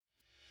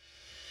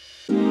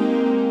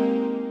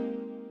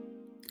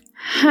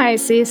Hi,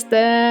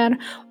 sister.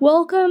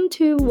 Welcome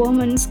to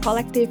Women's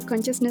Collective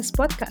Consciousness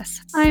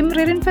Podcast. I'm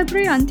Ririn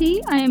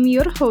Febrianti. I am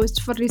your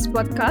host for this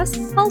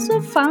podcast,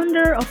 also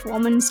founder of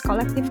Women's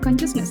Collective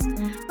Consciousness,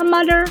 a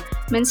mother,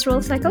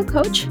 menstrual cycle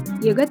coach,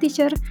 yoga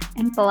teacher,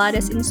 and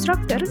Pilates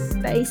instructor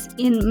based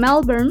in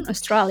Melbourne,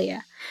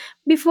 Australia.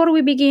 Before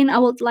we begin, I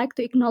would like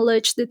to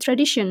acknowledge the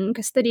tradition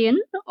custodian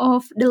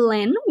of the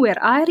land where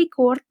I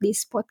record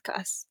this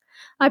podcast.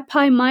 I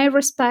pay my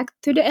respect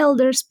to the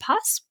elders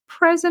past,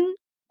 present,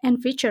 and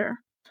future.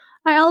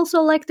 I also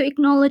like to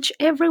acknowledge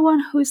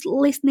everyone who's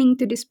listening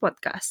to this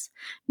podcast.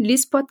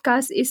 This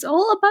podcast is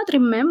all about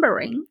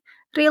remembering,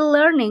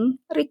 relearning,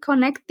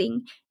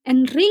 reconnecting,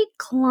 and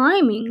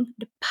reclaiming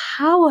the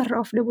power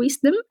of the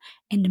wisdom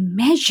and the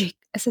magic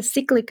as a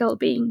cyclical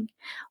being.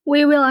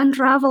 We will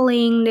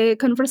unraveling the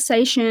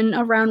conversation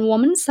around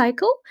women's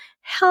cycle,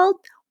 health,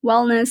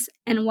 wellness,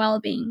 and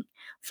well-being.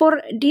 For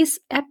this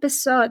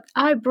episode,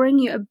 I bring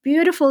you a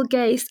beautiful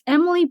guest,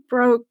 Emily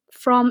Bourke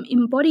from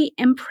Embody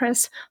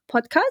Empress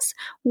podcast.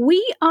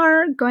 We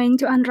are going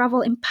to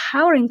unravel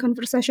empowering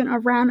conversation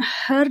around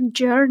her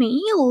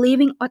journey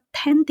living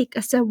authentic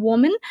as a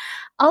woman.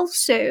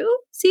 Also,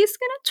 she's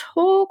going to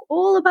talk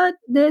all about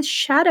the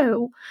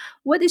shadow.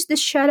 What is the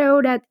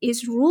shadow that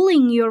is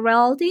ruling your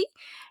reality?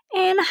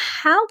 And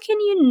how can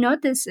you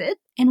notice it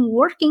and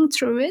working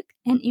through it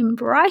and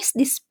embrace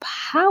this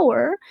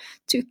power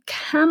to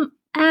come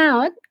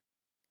out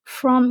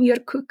from your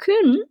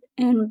cocoon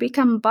and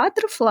become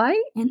butterfly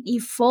and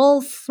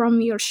evolve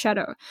from your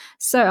shadow.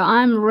 So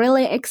I'm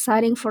really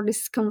excited for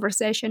this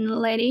conversation,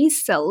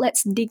 ladies. So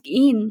let's dig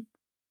in.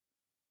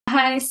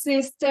 Hi,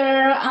 sister.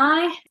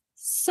 I'm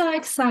so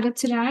excited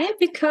today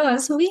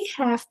because we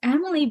have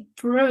Emily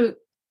Bourke.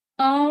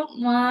 Oh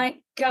my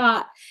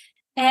God.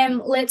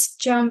 Let's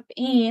jump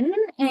in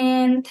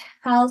and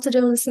tell to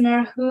the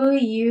listener who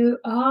you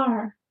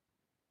are.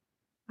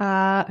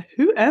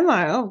 Who am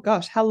I? Oh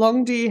gosh, how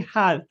long do you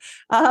have?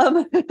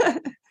 I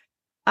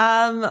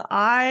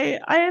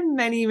am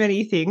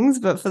many things,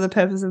 but for the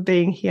purpose of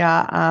being here,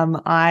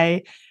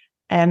 I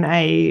am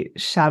a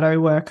shadow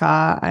worker.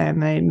 I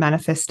am a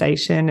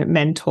manifestation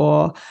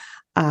mentor.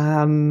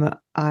 I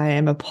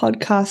am a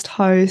podcast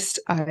host.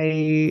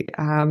 I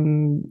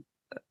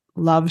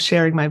love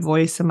sharing my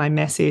voice and my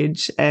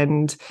message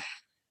and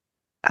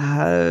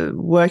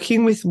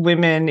working with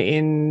women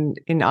in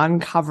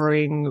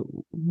uncovering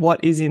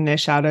what is in their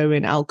shadow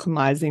and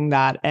alchemizing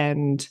that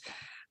and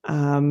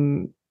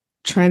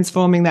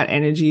transforming that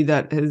energy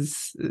that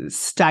is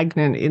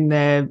stagnant in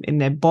their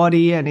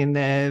body and in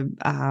their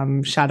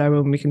shadow,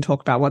 and we can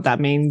talk about what that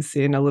means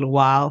in a little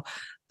while,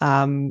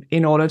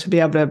 in order to be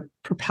able to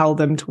propel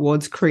them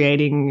towards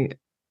creating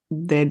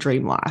their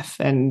dream life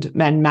and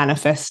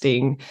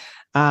manifesting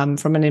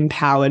from an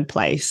empowered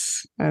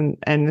place. And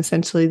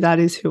essentially that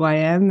is who I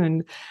am.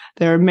 And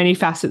there are many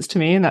facets to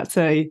me, and that's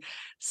a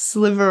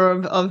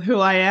sliver of who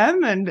I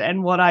am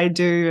and what I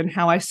do and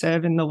how I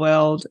serve in the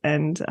world.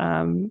 And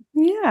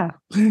yeah.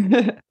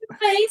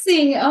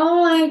 Amazing.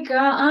 Oh my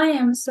God. I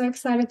am so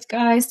excited,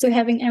 guys, to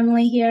having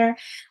Emily here.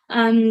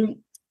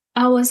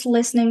 I was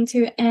listening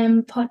to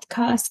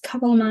podcast a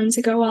couple of months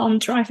ago while I'm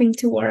driving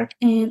to work,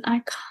 and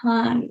I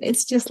can't.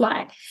 It's just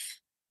like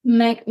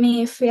make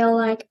me feel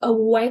like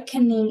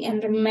awakening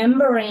and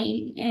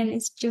remembering, and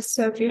it's just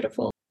so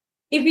beautiful.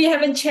 If you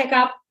haven't checked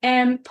out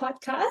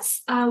podcast,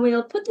 I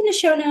will put in the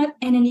show note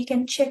and then you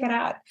can check it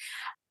out.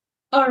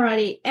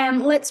 Alrighty,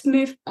 let's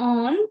move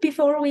on.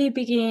 Before we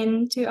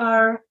begin to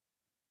our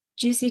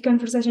juicy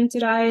conversation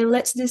today,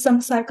 let's do some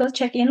cycle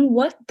check-in.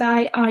 What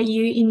day are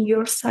you in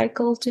your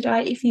cycle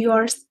today if you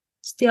are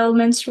still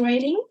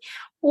menstruating?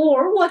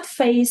 Or what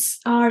phase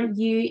are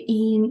you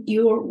in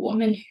your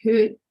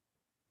womanhood?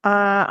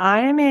 I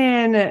am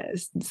in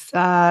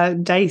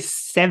day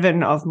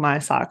 7 of my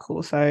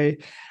cycle. So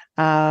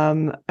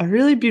a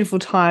really beautiful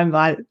time.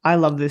 I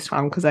love this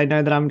time because I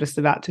know that I'm just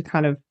about to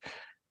kind of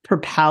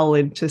propel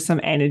into some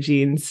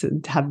energy and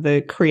have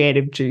the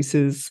creative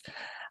juices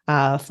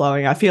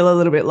flowing. I feel a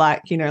little bit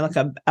like, like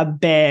a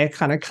bear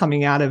kind of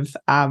coming out of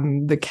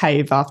the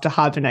cave after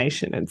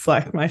hibernation. It's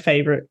like my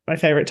favorite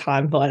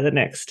time for the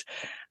next.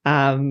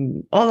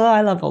 Although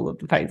I love all of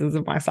the phases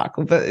of my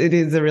cycle, but it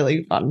is a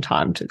really fun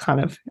time to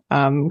kind of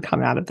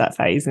come out of that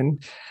phase.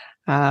 And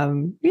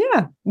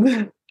yeah.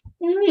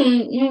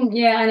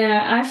 Yeah, I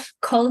know. I've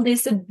called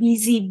this a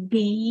busy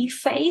bee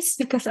phase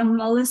because I'm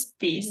always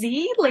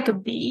busy, like a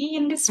bee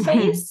in this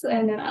phase,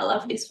 and then I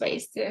love this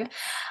phase too.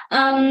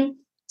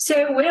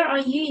 So where are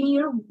you in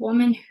your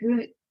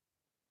womanhood?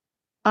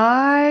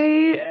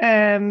 I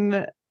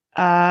am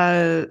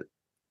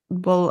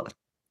well,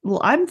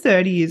 I'm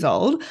 30 years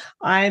old.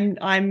 I'm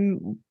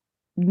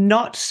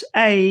not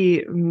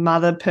a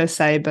mother per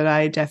se, but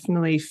I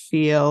definitely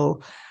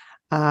feel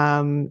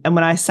and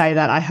when I say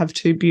that, I have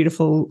 2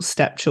 beautiful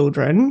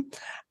stepchildren,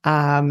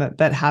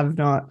 but have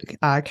not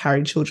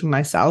carried children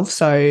myself.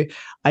 So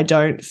I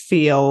don't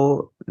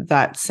feel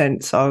that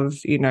sense of,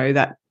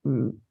 that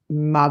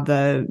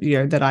mother,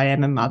 that I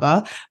am a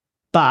mother.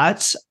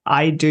 But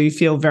I do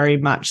feel very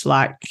much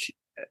like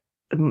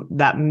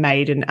that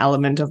maiden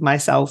element of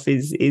myself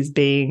is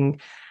being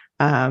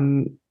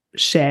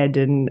shed,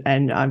 and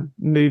I'm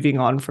moving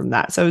on from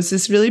that. So it's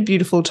this really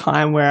beautiful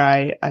time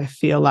where I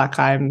feel like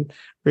I'm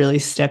really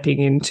stepping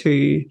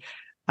into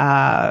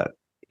that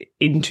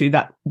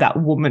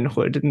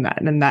womanhood and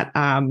that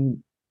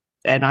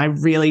and I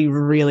really,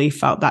 really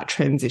felt that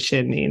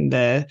transition in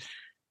the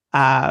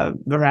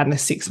around the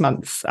 6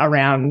 months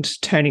around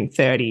turning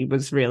 30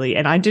 was really,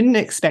 and I didn't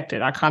expect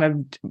it.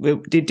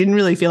 It didn't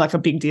really feel like a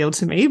big deal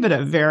to me, but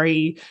it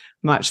very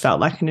much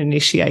felt like an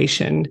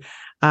initiation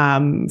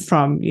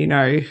from,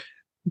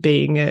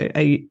 being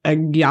a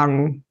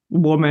young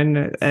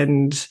woman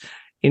and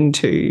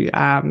into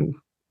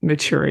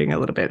maturing a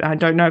little bit. I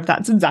don't know if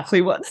that's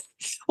exactly what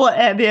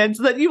the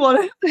answer that you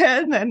want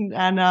and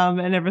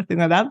everything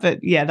like that,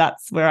 but yeah,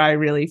 that's where I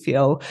really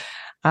feel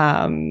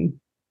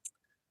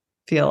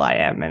I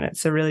am, and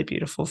it's a really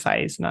beautiful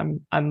phase,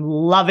 and I'm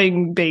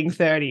loving being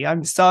 30.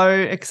 I'm so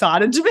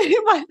excited to be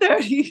in my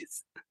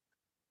 30s.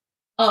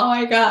 Oh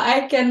my God,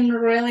 I can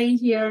really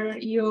hear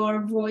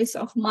your voice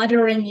of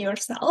mothering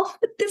yourself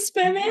at this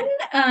moment.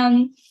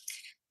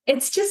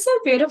 It's just so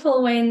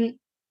beautiful when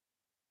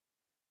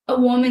a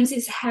woman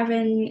is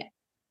having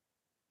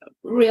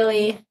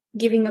really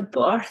giving a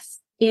birth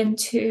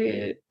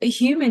into a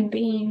human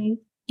being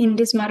in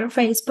this mother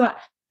phase. But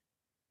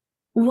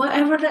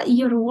whatever that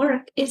your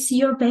work is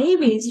your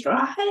babies,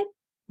 right?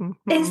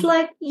 Mm-hmm. It's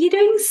like you're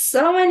doing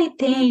so many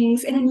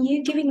things and then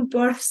you're giving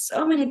birth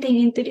so many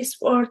things into this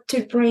world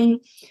to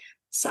bring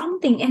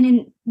something. And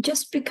then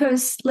just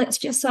because, let's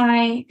just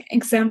say,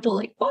 example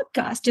like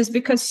podcast, just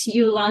because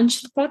you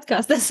launched the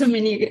podcast doesn't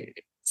mean you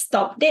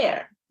stop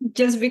there.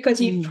 Just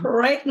because you're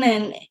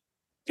pregnant,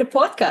 the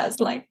podcast,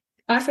 like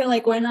I feel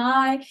like when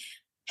I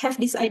have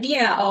this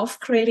idea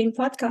of creating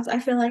podcasts, I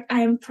feel like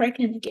I am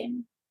pregnant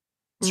again.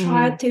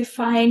 Try to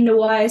find the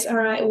ways, all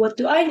right, what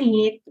do I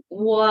need?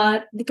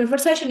 What the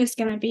conversation is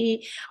going to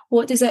be?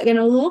 What is it going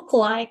to look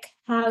like?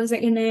 How is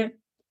it going to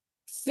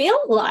feel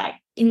like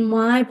in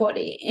my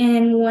body?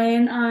 And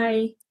when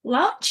I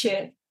launched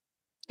it,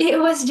 it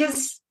was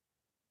just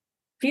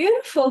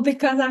beautiful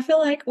because I feel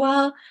like,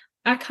 well,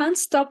 I can't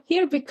stop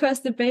here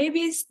because the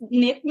babies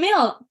need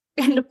milk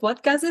and the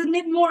podcasters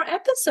need more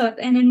episodes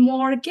and then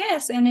more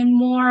guests and then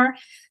more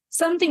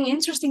something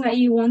interesting that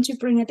you want to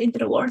bring it into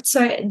the world.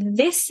 So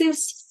this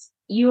is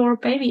your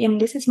baby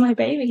and this is my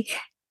baby.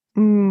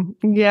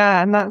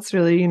 Yeah, and that's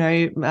really,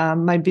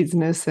 my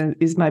business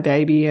is my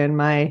baby, and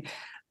my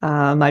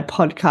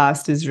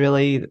podcast is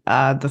really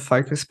the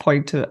focus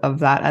point of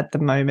that at the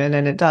moment.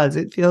 And it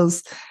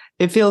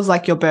feels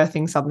like you're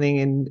birthing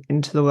something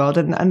into the world,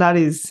 and that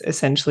is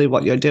essentially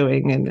what you're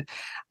doing.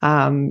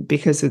 And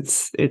because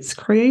it's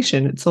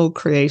creation, it's all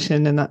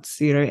creation, and that's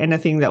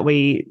anything that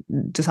we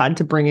decide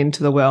to bring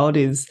into the world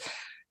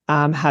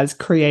has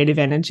creative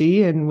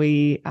energy, and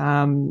we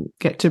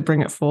get to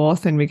bring it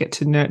forth, and we get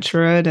to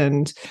nurture it,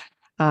 and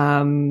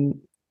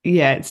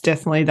it's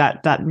definitely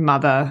that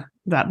mother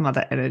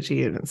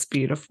energy, and it's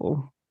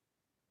beautiful.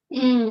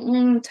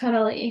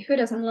 Totally. Who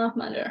doesn't love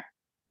mother?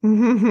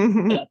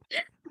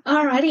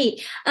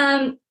 Alrighty.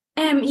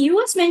 You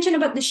was mentioned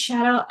about the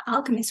shadow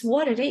alchemist.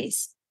 What it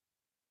is?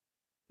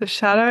 The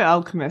shadow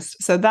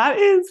alchemist. So that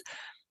is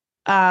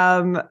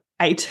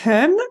a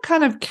term that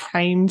kind of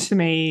came to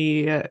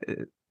me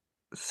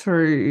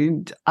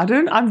through. I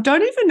don't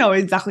even know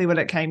exactly when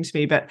it came to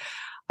me, but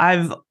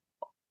I've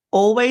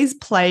always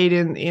played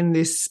in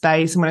this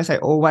space, and when I say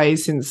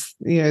always, since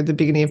the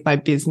beginning of my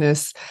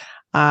business,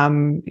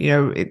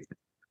 it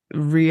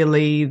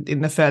really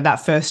in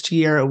that first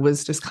year, it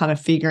was just kind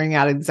of figuring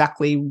out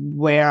exactly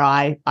where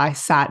I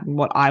sat and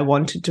what I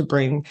wanted to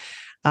bring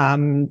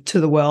to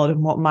the world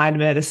and what my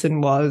medicine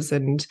was,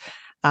 and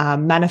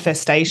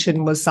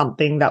manifestation was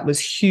something that was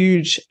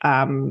huge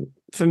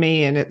for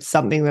me, and it's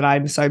something that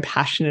I'm so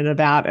passionate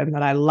about and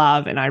that I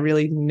love, and I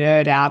really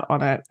nerd out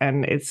on it,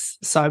 and it's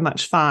so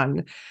much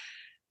fun.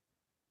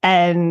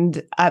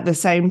 And at the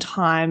same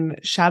time,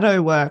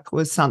 shadow work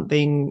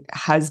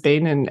has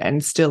been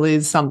and still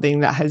is something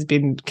that has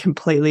been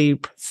completely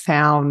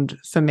profound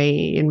for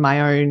me in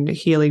my own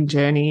healing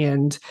journey,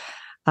 and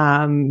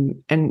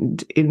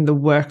in the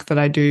work that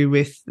I do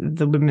with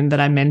the women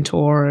that I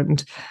mentor.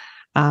 And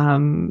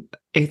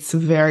it's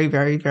very,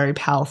 very, very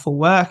powerful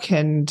work.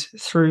 And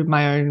through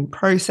my own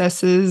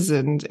processes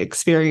and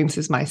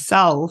experiences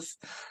myself,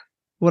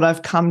 what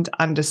I've come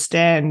to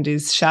understand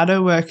is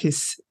shadow work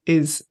is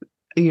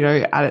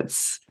at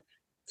its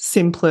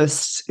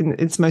simplest, in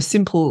its most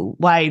simple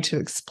way to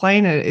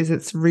explain it, is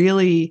it's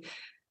really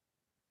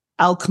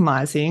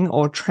alchemizing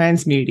or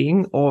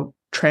transmuting or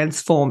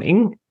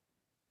transforming.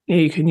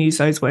 You can use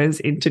those words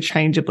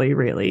interchangeably,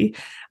 really.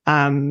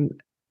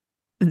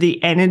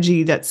 The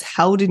energy that's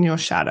held in your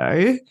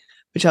shadow,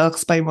 which I'll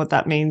explain what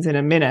that means in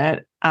a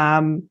minute,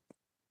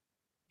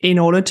 in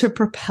order to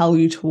propel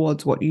you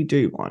towards what you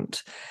do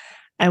want.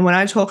 And when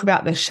I talk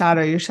about the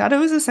shadow, your shadow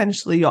is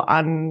essentially your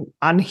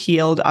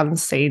unhealed,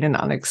 unseen, and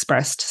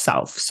unexpressed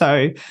self.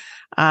 So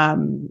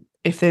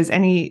if there's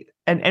any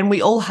and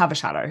we all have a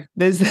shadow.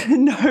 There's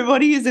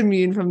nobody is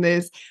immune from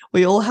this.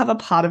 We all have a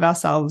part of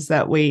ourselves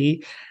that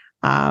we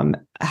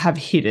have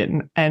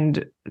hidden,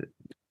 and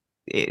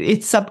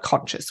it's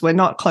subconscious. We're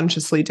not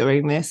consciously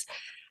doing this.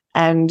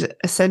 And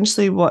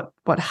essentially what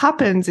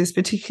happens is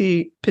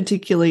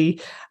particularly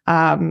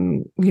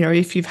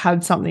if you've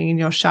had something in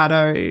your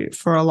shadow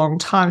for a long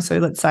time, so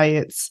let's say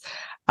it's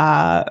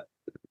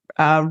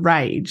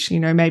rage,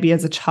 maybe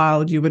as a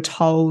child you were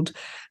told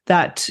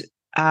that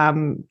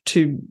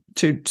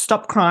to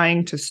stop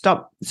crying, to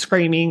stop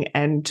screaming,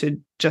 and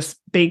to just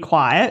be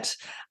quiet,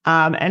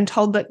 and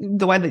told that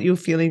the way that you were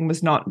feeling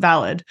was not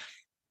valid.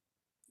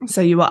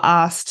 So you were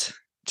asked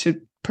to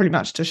pretty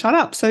much to shut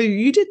up. So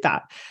you did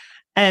that.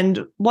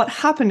 And what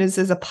happened is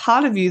there's a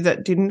part of you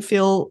that didn't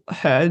feel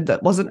heard,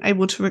 that wasn't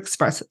able to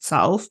express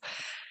itself,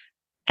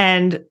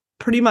 and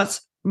pretty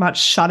much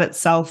shut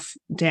itself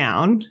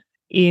down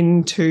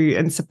into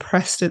and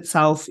suppressed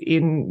itself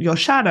in your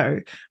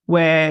shadow,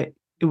 where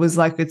it was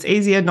like, it's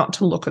easier not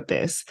to look at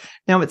this.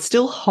 Now it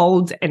still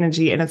holds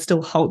energy and it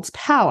still holds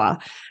power,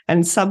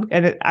 and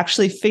it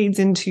actually feeds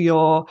into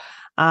your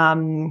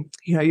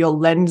your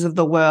lens of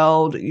the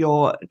world,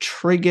 your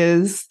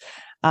triggers.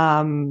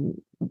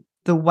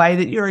 The way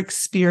that you're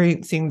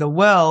experiencing the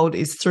world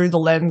is through the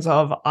lens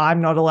of,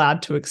 I'm not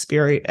allowed to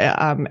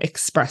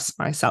express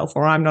myself,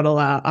 or I'm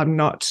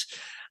not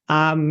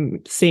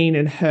seen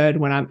and heard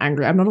when I'm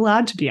angry. I'm not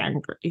allowed to be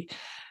angry.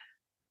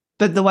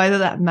 But the way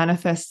that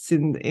manifests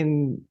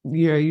in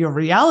your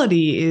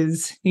reality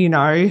is,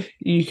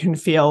 you can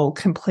feel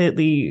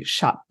completely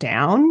shut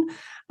down,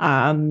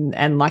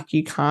 and like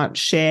you can't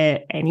share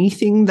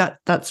anything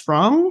that's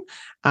wrong.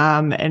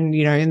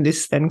 And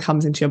this then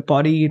comes into your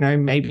body.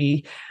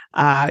 Maybe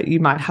you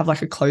might have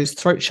like a closed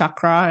throat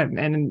chakra and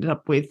end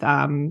up with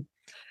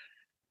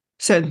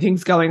certain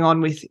things going on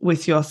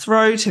with your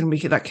throat, and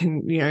that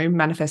can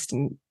manifest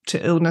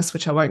into illness,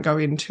 which I won't go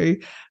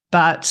into.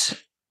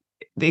 But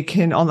it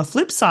can, on the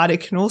flip side,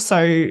 it can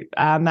also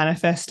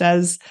manifest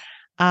as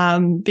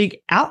big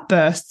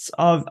outbursts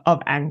of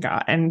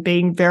anger and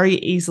being very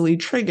easily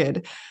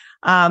triggered.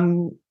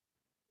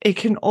 It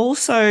can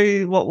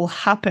also, what will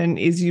happen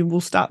is you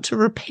will start to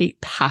repeat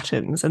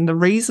patterns. And the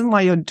reason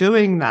why you're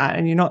doing that,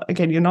 and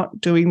you're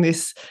not doing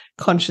this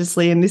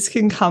consciously, and this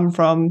can come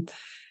from,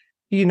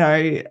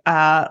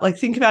 like,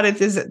 think about it,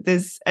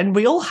 there's, and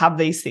we all have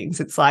these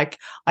things. It's like,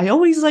 I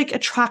always like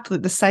attract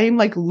the same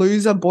like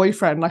loser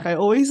boyfriend. Like I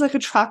always like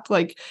attract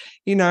like,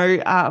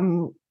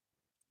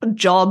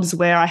 jobs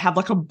where I have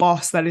like a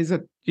boss that is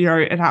an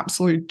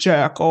absolute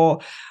jerk,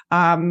 or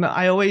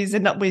I always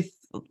end up with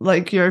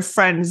like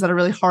friends that are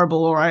really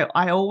horrible, or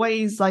I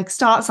always like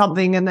start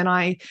something and then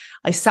I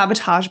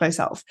sabotage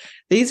myself.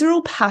 These are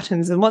all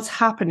patterns, and what's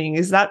happening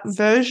is that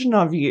version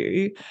of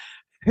you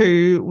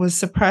who was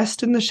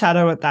suppressed in the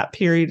shadow at that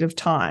period of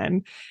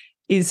time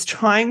is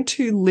trying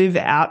to live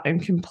out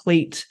and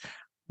complete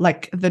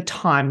like the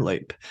time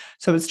loop.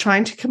 So it's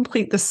trying to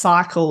complete the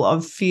cycle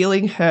of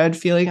feeling heard,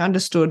 feeling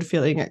understood,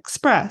 feeling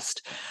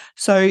expressed.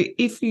 So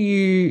if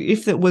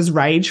it was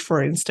rage,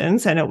 for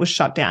instance, and it was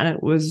shut down,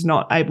 it was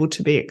not able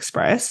to be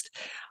expressed,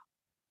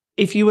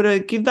 if you were to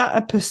give that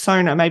a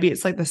persona, maybe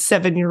it's like the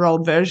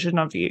 7-year-old version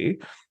of you,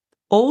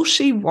 all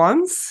she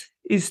wants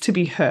is to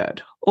be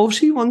heard. All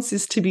she wants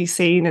is to be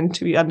seen and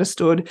to be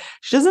understood.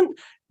 She doesn't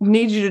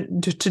need you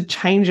to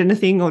change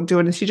anything or do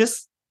anything. She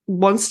just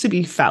wants to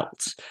be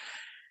felt.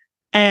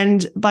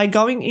 And by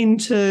going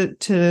into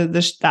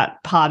that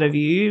part of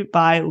you,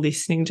 by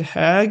listening to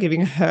her,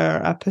 giving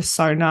her a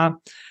persona,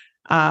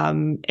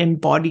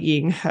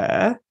 embodying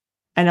her,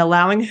 and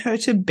allowing her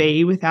to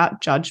be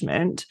without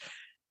judgment,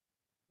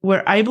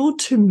 we're able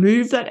to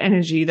move that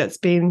energy that's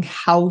being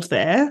held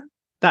there,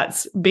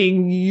 that's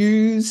being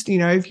used.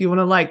 If you want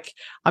to, like,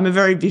 I'm a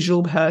very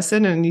visual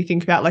person, and you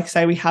think about, like,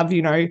 say we have,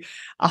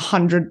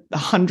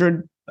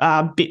 100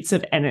 bits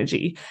of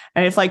energy,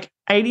 and if like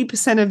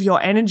 80% of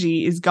your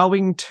energy is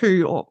going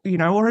to, or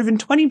even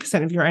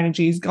 20% of your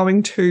energy is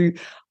going to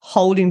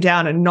holding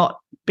down and not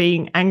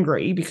being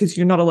angry because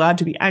you're not allowed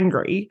to be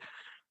angry,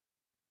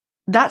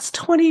 that's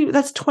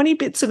 20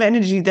 bits of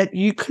energy that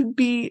you could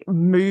be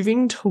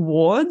moving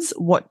towards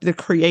the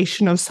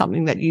creation of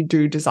something that you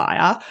do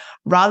desire,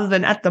 rather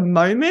than at the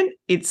moment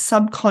it's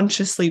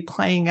subconsciously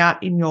playing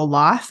out in your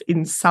life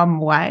in some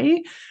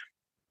way,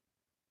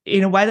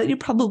 in a way that you're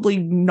probably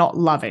not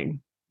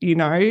loving,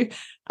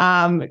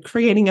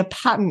 creating a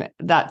pattern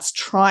that's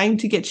trying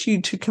to get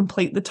you to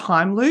complete the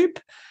time loop.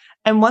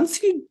 And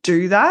once you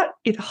do that,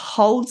 it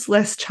holds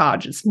less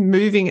charge. It's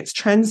moving, it's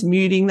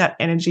transmuting that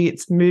energy,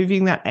 it's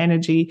moving that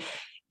energy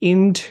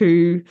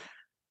into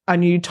a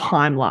new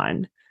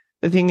timeline.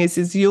 The thing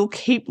is you'll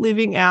keep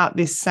living out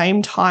this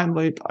same time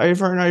loop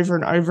over and over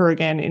and over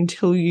again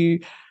until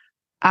you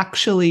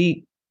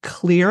actually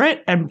clear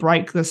it and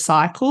break the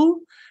cycle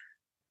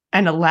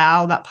and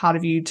allow that part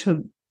of you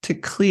to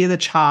clear the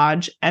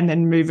charge and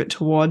then move it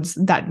towards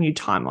that new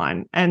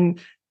timeline. And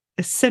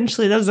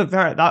essentially,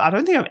 I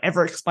don't think I've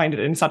ever explained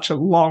it in such a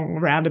long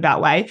roundabout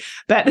way,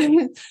 but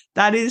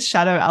that is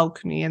shadow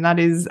alchemy. And that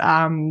is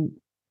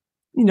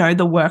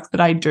the work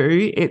that I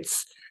do,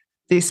 it's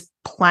this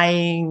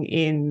playing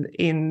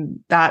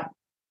in that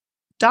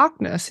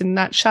darkness, in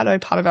that shadow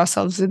part of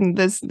ourselves, and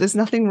there's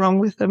nothing wrong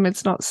with them.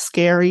 It's not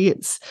scary.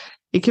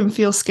 It can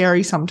feel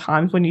scary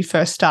sometimes when you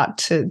first start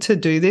to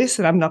do this,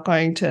 and I'm not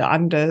going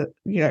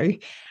to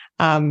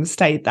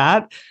state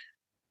that,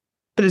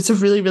 but it's a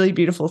really, really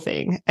beautiful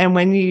thing. And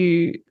when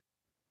you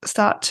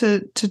start to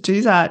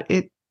do that,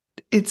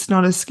 it's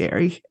not as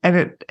scary, and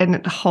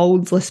it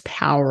holds less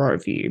power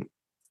over you.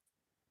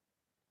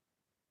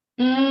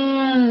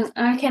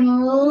 I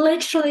can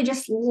literally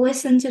just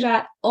listen to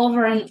that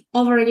over and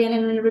over again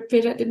and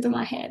repeat it into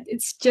my head.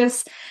 It's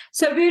just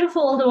so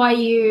beautiful the way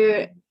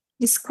you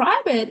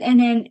describe it. And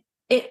then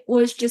it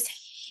was just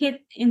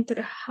hit into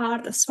the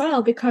heart as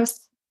well,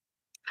 because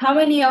how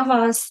many of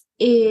us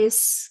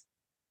is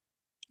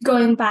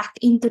going back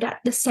into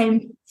the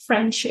same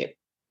friendship,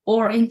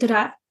 or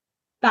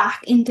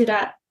back into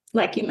that,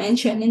 like you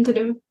mentioned, into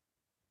the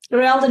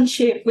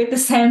relationship with the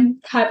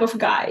same type of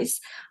guys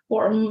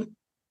or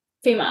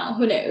female,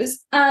 who knows?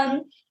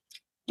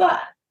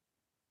 But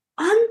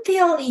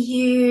until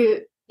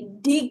you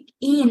dig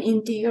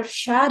into your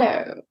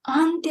shadow,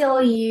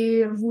 until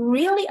you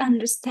really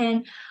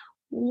understand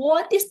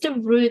what is the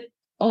root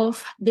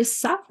of the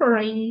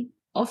suffering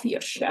of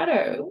your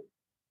shadow,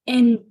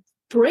 and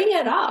bring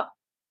it up,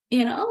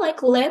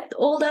 like let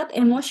all that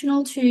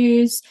emotional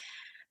juice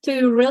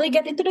to really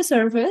get into the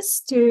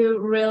surface, to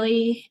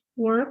really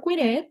work with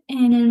it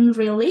and then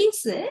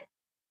release it,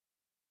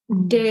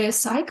 the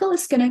cycle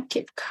is going to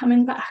keep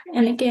coming back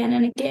and again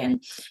and again.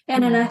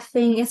 And then I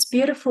think it's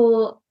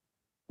beautiful.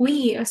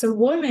 We as a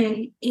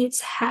woman, it's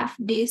have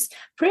this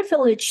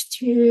privilege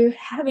to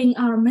having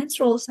our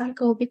menstrual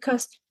cycle,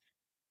 because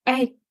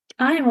I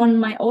am on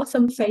my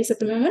autumn phase at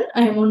the moment.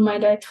 I am on my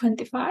day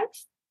 25.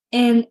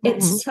 And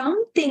it's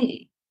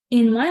something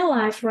in my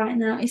life right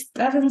now, it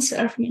doesn't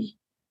serve me.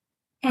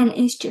 And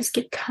it's just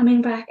keep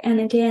coming back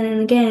and again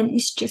and again.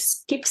 It's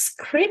just keep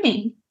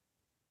screaming.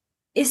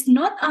 It's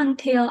not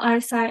until I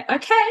say,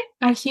 okay,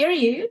 I hear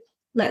you,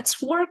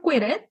 let's work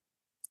with it,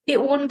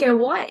 it won't go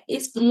away.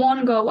 It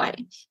won't go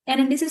away.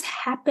 And this has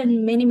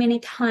happened many, many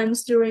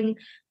times during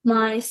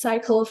my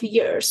cycle of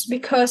years,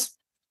 because,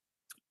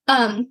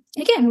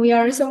 again, we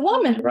are as a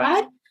woman,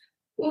 right?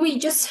 We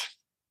just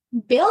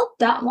built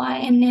that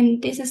way. And then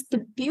this is the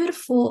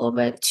beautiful of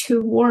it,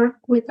 to work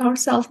with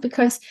ourselves,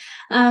 because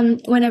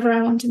whenever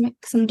I want to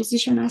make some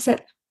decision, I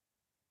said,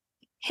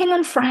 hang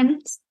on,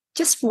 friends,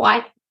 just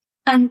wait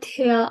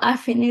until I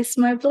finish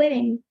my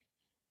bleeding.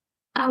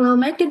 I will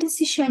make the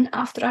decision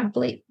after I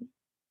bleed.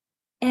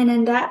 And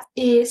then that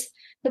is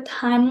the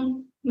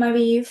time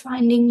maybe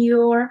finding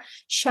your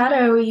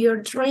shadow, your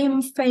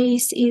dream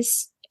phase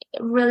is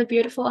really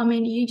beautiful. I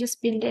mean, you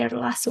just been there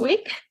last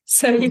week,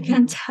 so you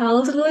can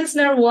tell the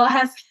listener what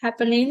has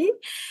happening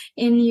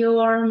in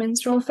your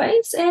menstrual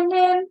phase. And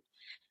then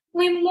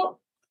we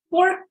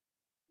work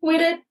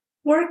with it,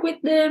 work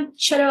with the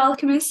shadow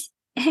alchemist,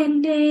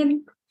 and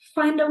then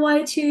find a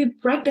way to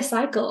break the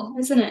cycle,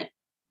 isn't it?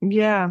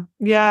 Yeah.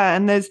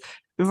 And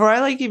before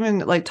I even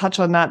touch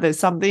on that, there's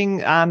something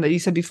that you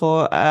said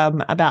before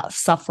about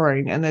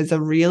suffering, and there's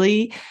a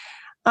really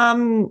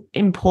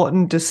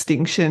important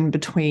distinction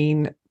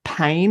between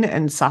pain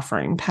and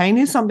suffering. Pain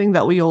is something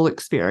that we all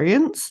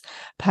experience.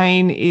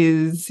 Pain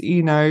is,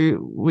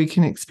 we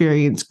can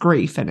experience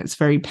grief, and it's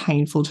very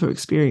painful to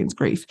experience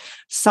grief.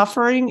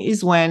 Suffering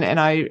is when, and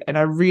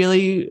I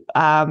really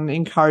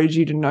encourage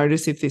you to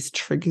notice if this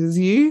triggers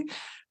you,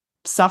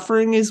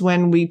 suffering is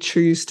when we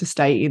choose to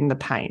stay in the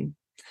pain.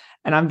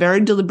 And I'm very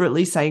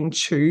deliberately saying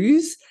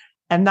choose,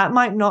 and that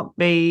might not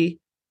be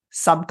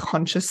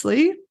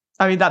subconsciously.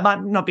 I mean, that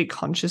might not be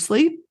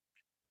consciously,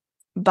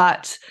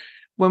 but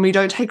when we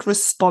don't take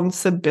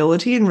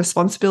responsibility, and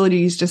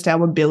responsibility is just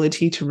our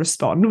ability to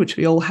respond, which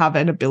we all have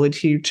an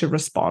ability to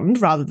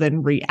respond rather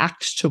than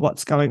react to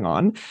what's going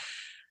on.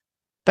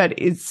 But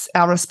it's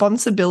our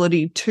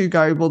responsibility to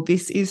go, well,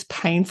 this is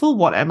painful.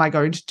 What am I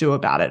going to do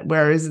about it?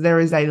 Whereas there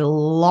is a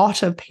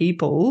lot of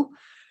people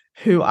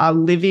who are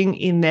living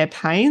in their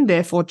pain,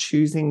 therefore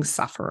choosing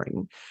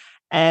suffering.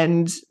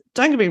 And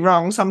don't get me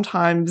wrong,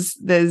 sometimes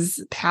there's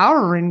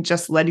power in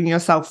just letting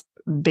yourself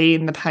be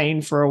in the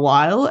pain for a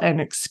while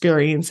and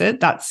experience it.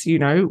 That's,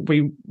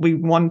 we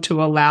want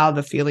to allow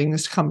the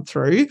feelings to come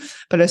through.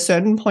 But at a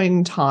certain point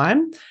in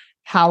time,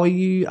 how are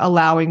you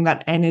allowing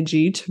that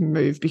energy to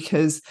move?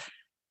 Because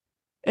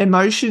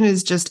emotion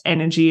is just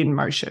energy in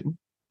motion.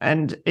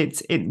 And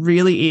it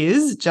really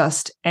is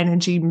just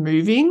energy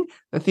moving.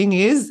 The thing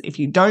is, if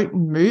you don't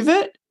move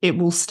it, it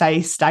will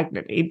stay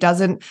stagnant. It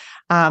doesn't,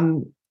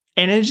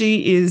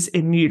 energy is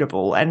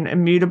immutable, and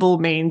immutable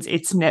means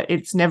it's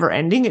never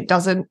ending. It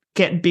doesn't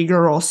get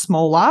bigger or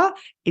smaller.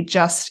 It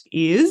just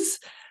is.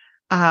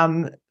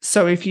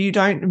 So if you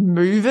don't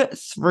move it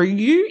through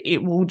you,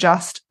 it will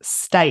just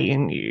stay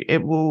in you.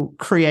 It will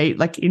create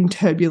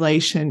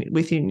interbulation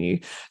within you.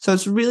 So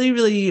it's really,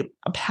 really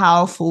a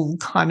powerful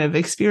kind of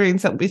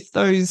experience that with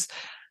those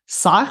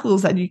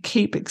cycles that you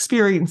keep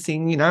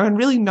experiencing, you know, and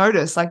really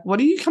notice, like, what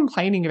are you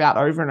complaining about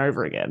over and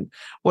over again?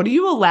 What are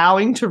you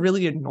allowing to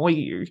really annoy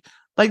you?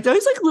 Like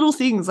those like little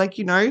things, like,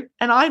 you know,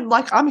 and I'm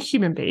a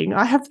human being.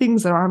 I have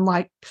things that I'm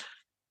like,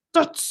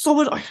 that's so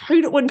much, I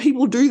hate it when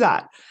people do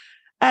that.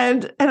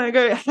 And I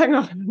go, hang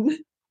on,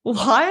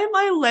 why am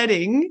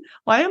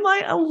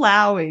I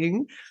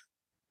allowing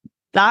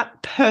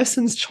that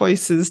person's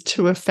choices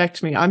to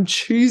affect me? I'm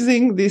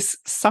choosing this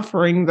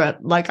suffering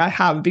that like I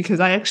have because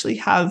I actually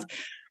have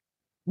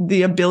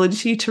the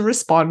ability to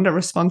respond, a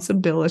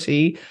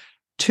responsibility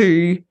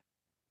to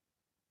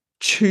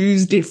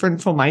choose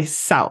different for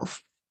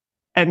myself.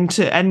 And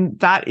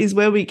that is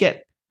where we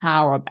get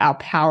our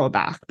power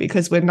back,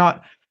 because we're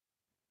not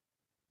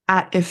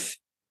at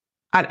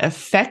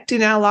effect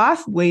in our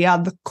life. We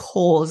are the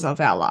cause of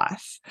our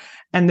life.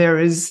 And there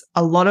is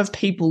a lot of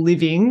people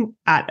living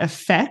at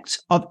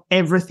effect of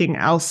everything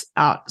else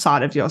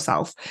outside of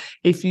yourself.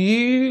 If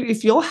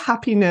your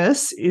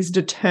happiness is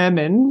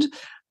determined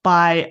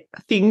by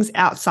things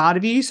outside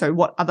of you, so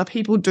what other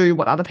people do,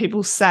 what other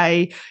people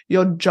say,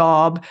 your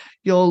job,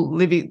 your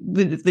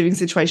living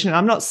situation. And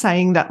I'm not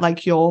saying that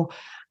like your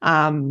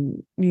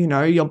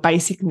your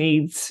basic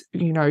needs,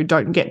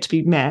 don't get to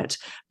be met.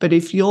 But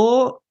if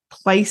you're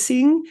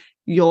placing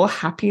your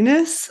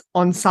happiness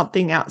on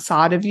something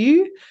outside of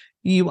you,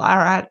 you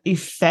are at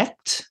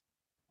effect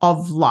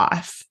of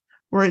life.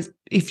 Whereas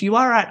if you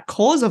are at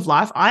cause of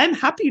life, I am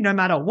happy no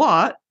matter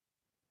what.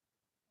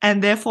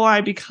 And therefore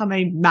I become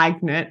a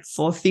magnet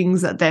for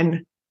things that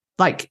then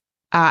like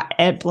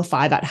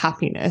amplify that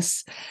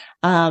happiness.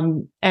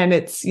 And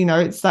it's,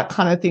 it's that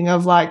kind of thing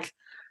of like,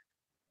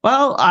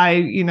 well,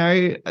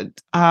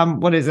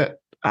 what is it?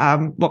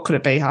 What could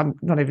it be? I'm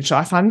not even sure.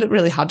 I find it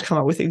really hard to come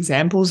up with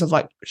examples of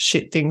like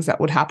shit things that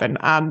would happen.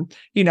 I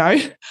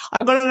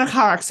got in a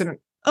car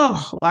accident.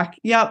 Oh, like,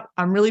 yep,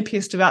 I'm really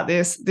pissed about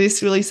this.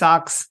 This really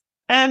sucks.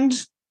 And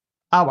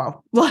oh,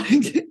 well,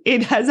 like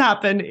it has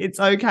happened. It's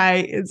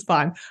okay. It's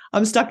fine.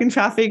 I'm stuck in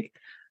traffic.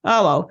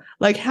 Oh, well,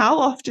 like how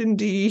often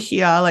do you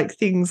hear like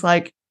things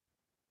like,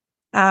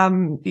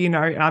 I'm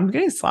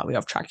getting slightly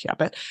off track here,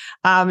 but,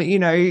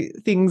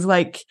 things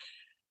like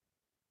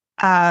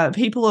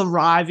people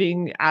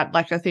arriving at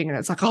like a thing and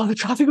it's like, oh, the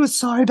traffic was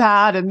so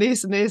bad and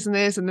this and this and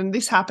this, and then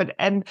this happened.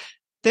 And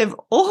they've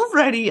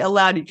already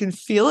allowed, you can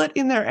feel it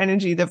in their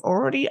energy, they've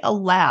already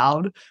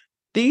allowed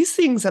these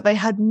things that they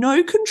had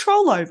no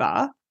control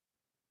over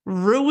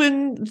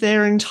ruin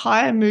their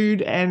entire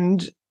mood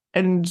and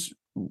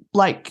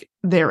like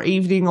their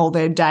evening or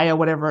their day or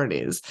whatever it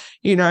is.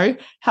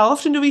 How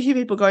often do we hear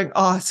people going,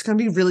 oh, it's going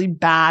to be really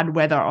bad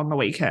weather on the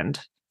weekend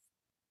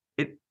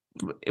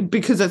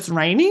because it's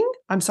raining?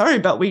 I'm sorry,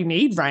 but we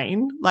need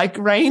rain. Like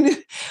rain,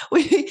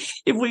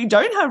 if we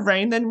don't have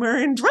rain, then we're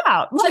in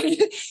drought.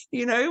 Like,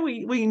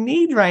 we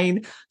need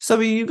rain. So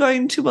are you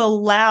going to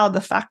allow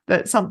the fact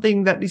that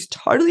something that is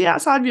totally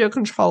outside of your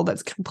control,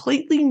 that's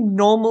completely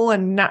normal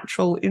and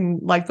natural in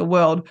like the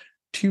world,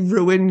 to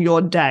ruin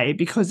your day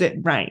because it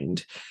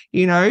rained?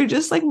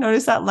 Just like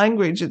notice that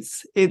language.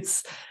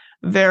 It's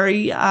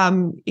very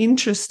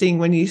interesting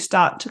when you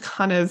start to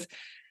kind of,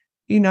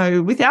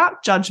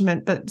 without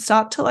judgment, but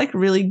start to like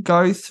really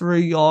go through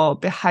your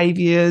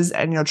behaviors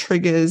and your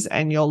triggers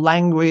and your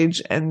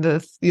language and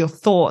your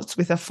thoughts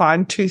with a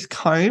fine-tooth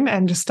comb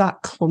and just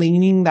start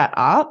cleaning that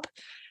up,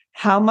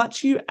 how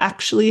much you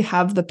actually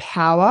have the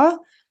power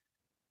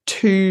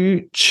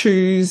to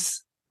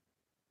choose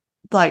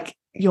like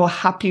your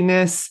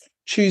happiness,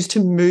 choose to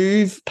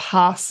move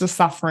past the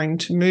suffering,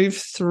 to move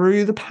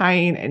through the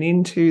pain and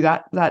into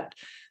that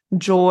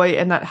joy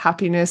and that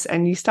happiness.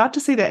 And you start to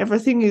see that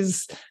everything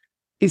is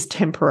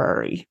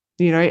temporary.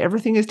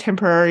 Everything is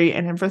temporary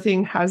and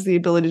everything has the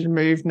ability to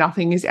move.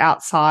 Nothing is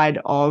outside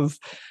of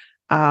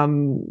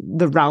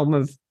the realm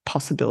of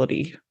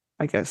possibility,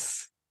 I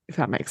guess, if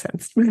that makes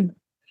sense.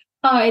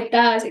 Oh, it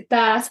does. It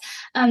does.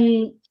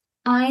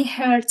 I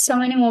heard so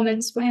many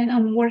moments when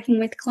I'm working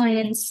with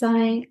clients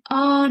saying,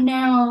 oh,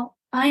 no,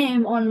 I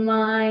am on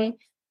my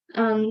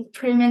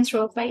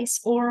premenstrual phase,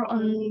 or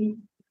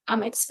I'm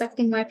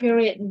expecting my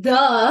period.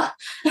 Duh.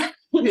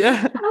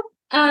 Yeah.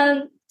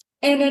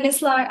 And then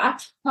it's like, I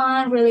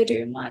can't really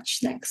do much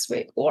next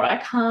week, or I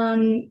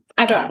can't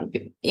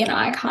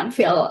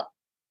feel,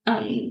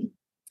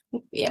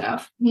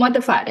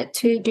 motivated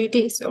to do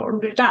this or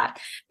do that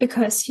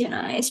because,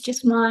 it's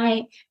just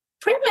my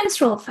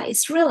premenstrual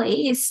phase.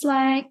 Really, it's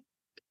like,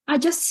 I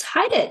just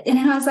hide it. And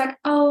then I was like,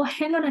 oh,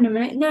 hang on a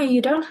minute. No,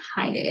 you don't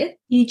hide it.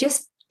 You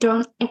just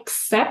don't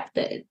accept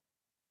it.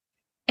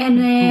 And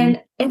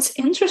then it's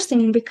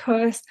interesting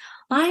because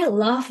I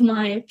love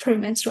my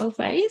premenstrual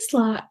phase.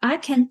 Like I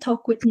can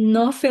talk with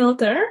no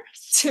filter,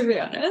 to be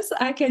honest.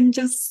 I can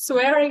just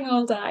swearing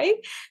all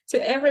day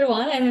to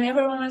everyone. And then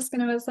everyone is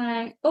going to be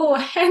like, oh,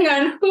 hang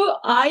on, who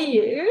are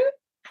you?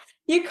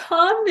 You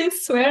can't be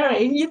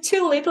swearing. You're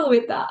too little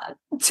with that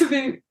to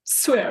be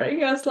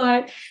swearing. I was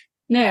like,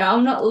 no,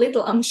 I'm not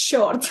little. I'm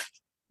short.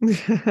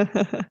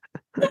 But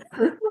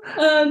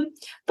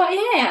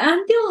yeah,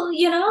 until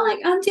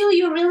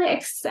you really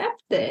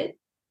accept it,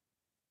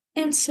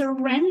 and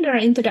surrender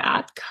into the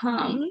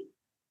outcome,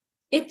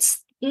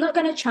 it's not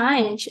going to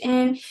change.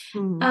 And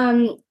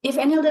if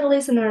any little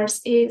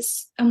listeners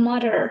is a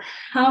mother,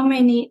 how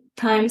many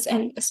times,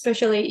 and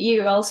especially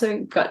you also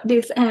got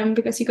this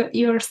because you got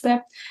your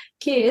step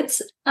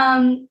kids,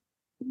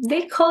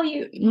 they call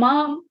you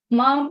mom,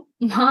 mom,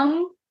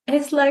 mom.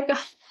 It's like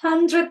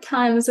 100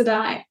 times a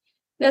day.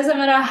 Doesn't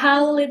matter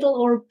how little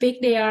or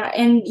big they are,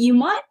 and you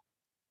might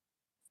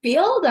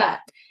feel that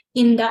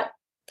in that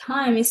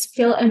time is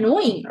feel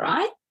annoying,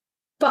 right?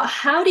 But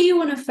how do you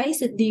want to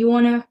face it? Do you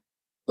want to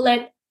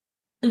let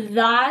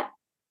that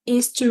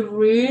is to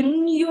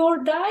ruin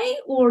your day,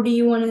 or do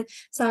you want to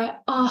say,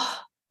 oh,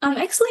 I'm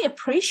actually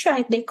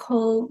appreciate they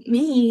call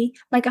me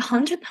like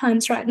 100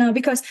 times right now,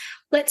 because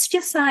let's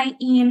just say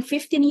in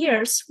 15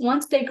 years,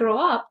 once they grow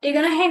up, they're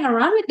going to hang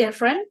around with their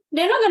friend.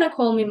 They're not going to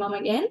call me mom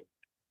again.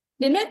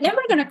 They're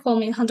never going to call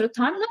me 100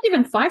 times, not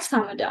even 5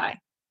 times a day.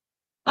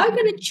 I'm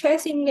going to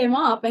chasing them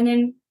up and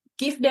then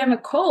give them a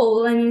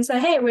call and say,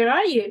 hey, where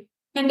are you?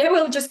 And they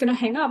will just going to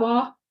hang up.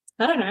 Oh,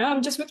 I don't know.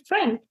 I'm just with a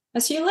friend.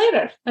 I'll see you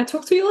later. I'll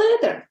talk to you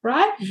later,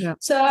 right? Yeah.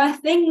 So I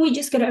think we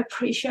just got to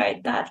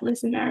appreciate that,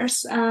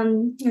 listeners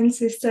and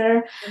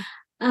sister.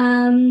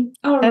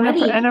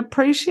 Alrighty. And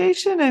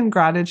appreciation and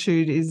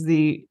gratitude is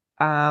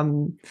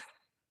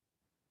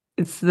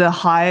it's the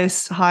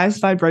highest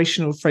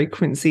vibrational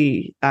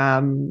frequency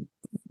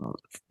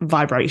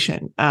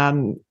vibration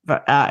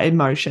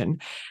emotion,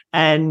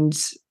 and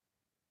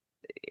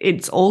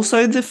it's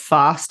also the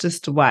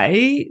fastest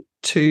way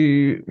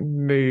to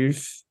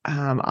move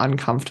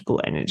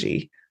uncomfortable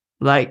energy.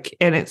 Like,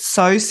 and it's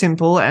so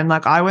simple. And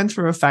like, I went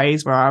through a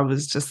phase where I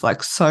was just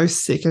like so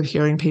sick of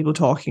hearing people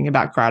talking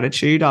about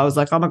gratitude. I was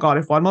like, oh my God,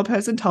 if one more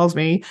person tells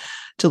me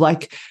to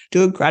like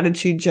do a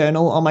gratitude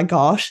journal, oh my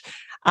gosh.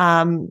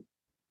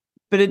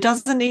 But it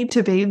doesn't need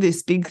to be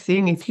this big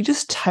thing. If you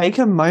just take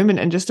a moment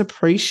and just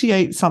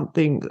appreciate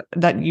something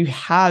that you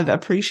have,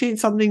 appreciate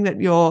something that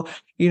your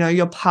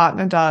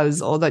partner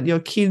does, or that your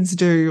kids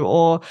do,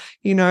 or,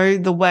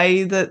 the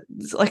way that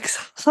like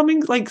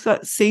something like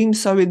that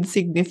seems so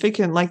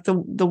insignificant, like the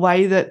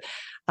way that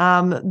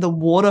the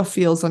water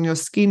feels on your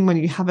skin when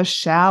you have a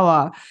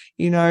shower,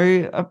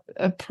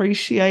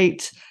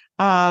 appreciate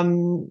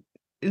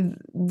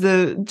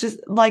just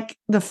like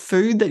the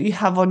food that you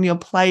have on your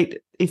plate.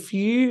 If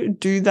you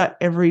do that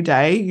every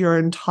day, your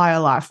entire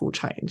life will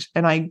change,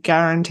 and I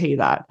guarantee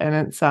that.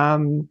 And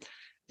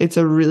it's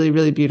a really,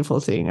 really beautiful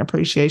thing.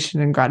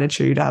 Appreciation and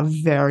gratitude are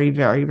very,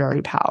 very,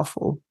 very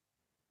powerful.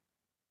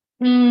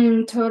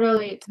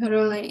 Totally.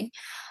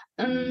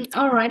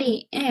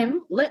 Alrighty,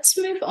 let's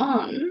move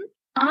on.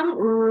 I'm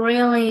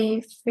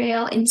really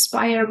feel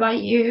inspired by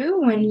you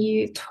when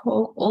you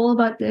talk all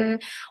about the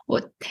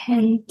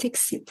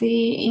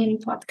authenticity in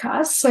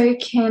podcast. So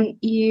can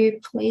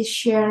you please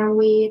share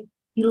with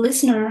the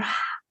listener,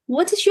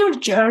 what is your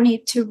journey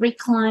to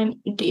reclaim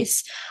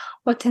this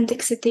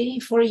authenticity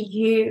for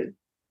you?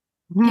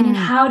 And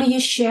how do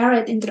you share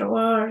it into the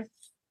world?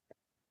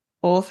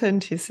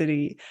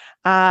 Authenticity.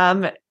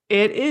 It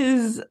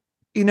is,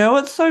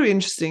 what's so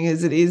interesting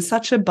is it is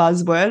such a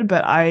buzzword,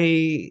 but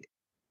I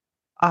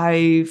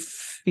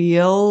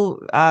feel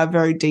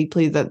very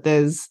deeply that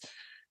there's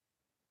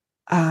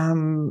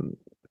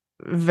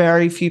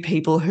very few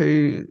people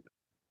who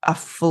are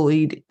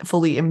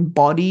fully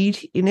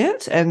embodied in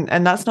it, and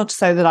that's not to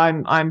say that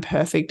I'm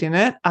perfect in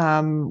it.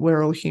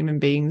 We're all human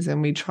beings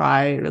and we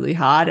try really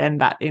hard,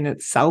 and that in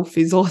itself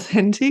is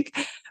authentic.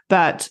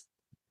 But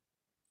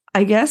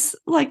I guess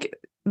like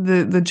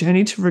the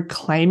journey to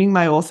reclaiming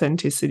my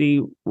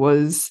authenticity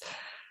was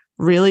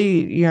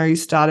really,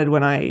 started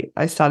when I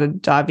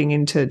started diving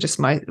into just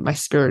my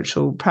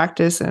spiritual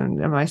practice and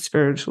my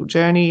spiritual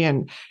journey,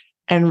 and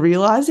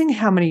realizing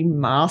how many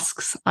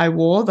masks I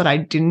wore that I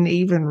didn't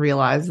even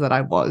realize that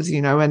I was,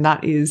 and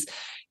that is,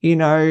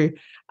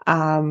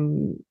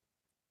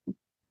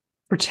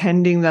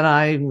 pretending that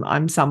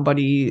I'm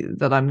somebody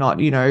that I'm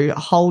not,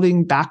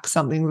 holding back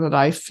something that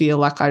I feel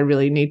like I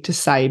really need to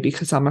say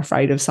because I'm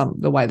afraid of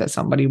the way that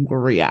somebody will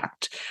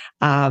react.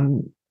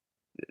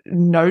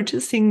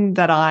 Noticing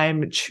that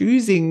I'm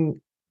choosing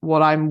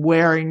what I'm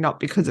wearing, not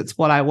because it's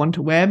what I want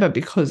to wear, but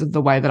because of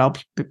the way that I'll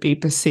be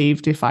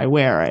perceived if I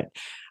wear it.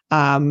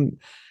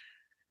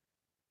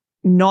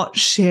 Not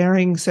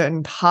sharing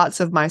certain parts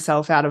of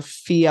myself out of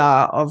fear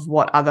of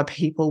what other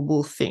people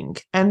will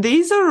think. And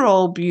these are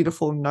all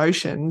beautiful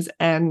notions.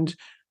 And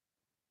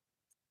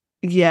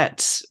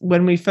yet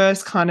when we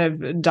first kind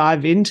of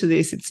dive into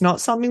this, it's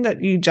not something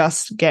that you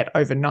just get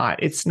overnight.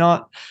 It's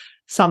not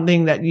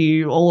something that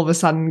you all of a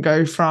sudden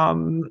go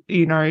from,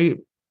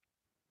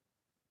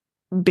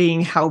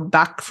 being held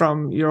back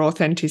from your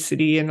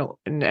authenticity and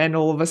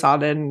all of a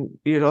sudden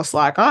you're just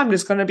like, I'm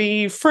just going to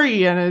be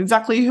free and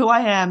exactly who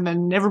I am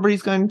and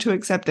everybody's going to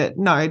accept it.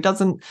 No, it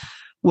doesn't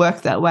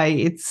work that way.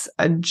 It's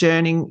a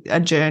journey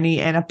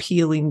and a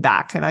peeling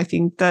back. And I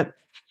think that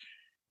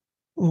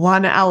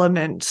one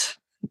element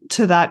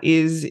to that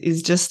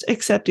is just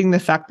accepting the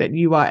fact that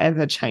you are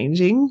ever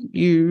changing.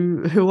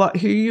 Who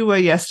you were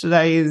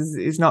yesterday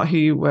is not who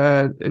you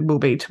will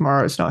be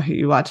tomorrow. It's not who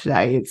you are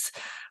today. It's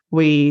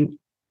we,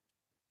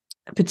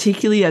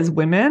 particularly as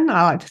women,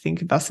 I like to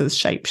think of us as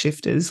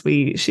shapeshifters.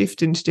 We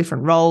shift into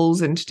different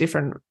roles, into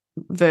different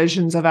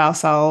versions of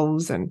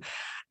ourselves, and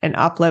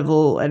up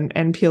level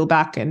and peel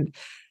back,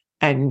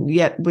 and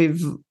yet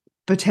we've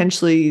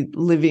potentially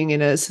living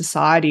in a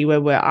society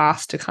where we're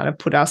asked to kind of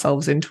put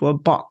ourselves into a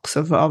box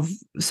of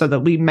so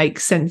that we make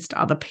sense to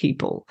other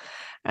people.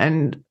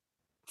 And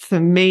for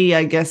me,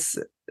 I guess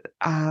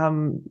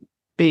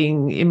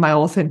being in my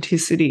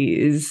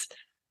authenticity is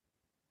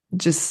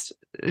just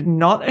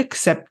not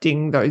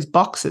accepting those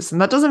boxes.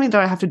 And that doesn't mean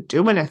that I have to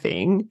do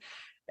anything.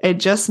 It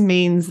just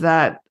means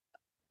that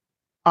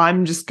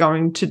I'm just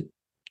going to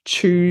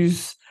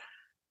choose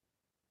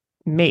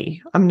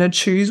me. I'm going to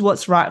choose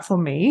what's right for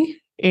me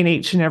in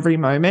each and every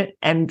moment,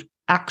 and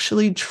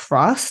actually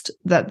trust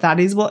that that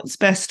is what's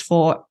best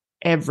for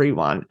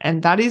everyone.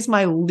 And that is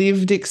my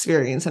lived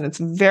experience. And it's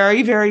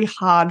very, very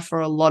hard for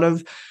a lot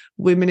of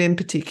women in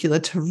particular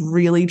to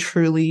really,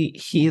 truly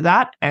hear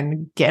that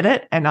and get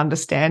it and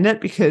understand it,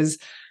 because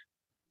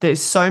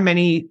there's so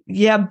many,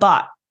 yeah,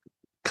 but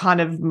kind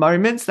of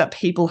moments that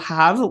people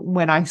have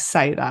when I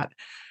say that.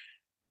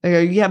 They go,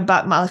 yeah,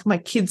 but my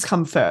kids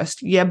come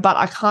first. Yeah, but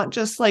I can't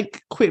just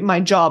quit my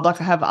job. I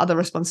have other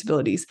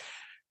responsibilities.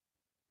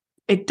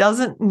 It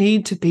doesn't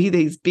need to be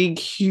these big,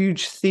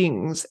 huge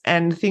things,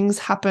 and things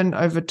happen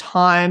over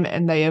time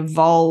and they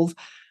evolve.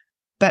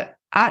 But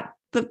at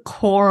the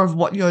core of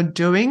what you're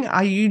doing,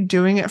 are you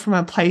doing it from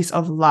a place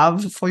of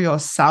love for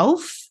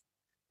yourself?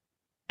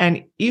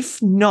 And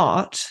if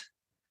not,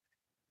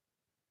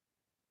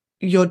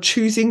 you're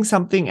choosing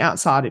something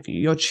outside of you.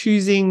 You're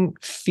choosing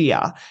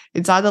fear.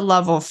 It's either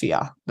love or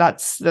fear.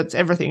 That's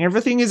everything.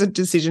 Everything is a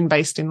decision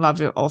based in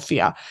love or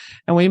fear.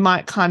 And we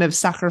might kind of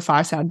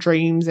sacrifice our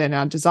dreams and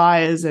our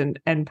desires and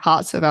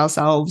parts of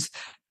ourselves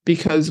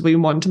because we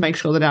want to make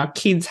sure that our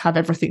kids have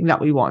everything that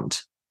we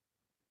want,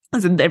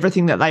 and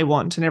everything that they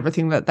want and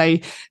everything that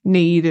they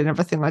need and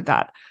everything like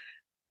that.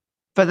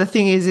 But the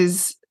thing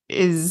is,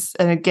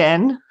 and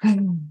again,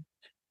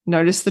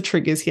 notice the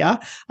triggers here.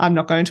 I'm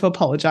not going to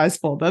apologize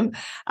for them.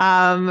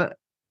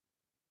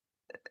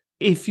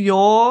 If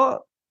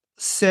you're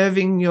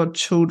serving your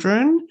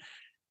children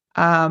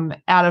out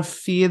of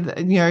fear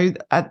that,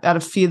 out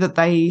of fear that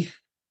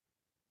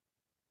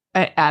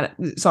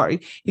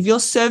if you're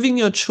serving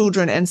your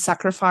children and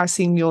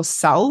sacrificing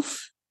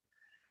yourself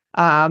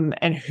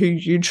and who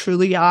you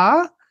truly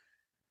are,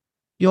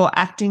 you're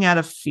acting out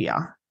of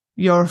fear.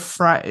 You're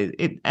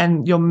afraid,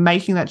 and you're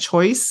making that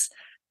choice.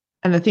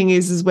 And the thing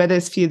is where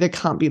there's fear, there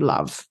can't be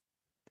love.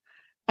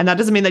 And that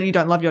doesn't mean that you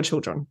don't love your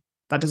children.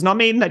 That does not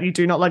mean that you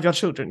do not love your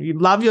children. You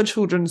love your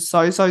children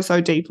so, so, so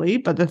deeply.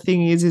 But the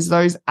thing is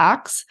those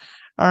acts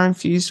are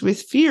infused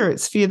with fear.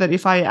 It's fear that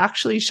if I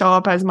actually show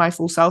up as my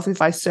full self,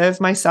 if I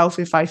serve myself,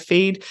 if I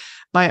feed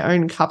my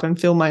own cup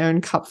and fill my own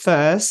cup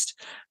first,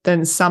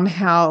 then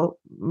somehow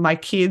my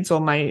kids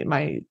or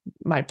my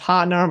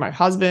partner, my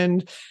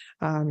husband,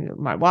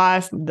 my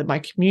wife, my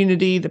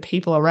community, the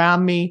people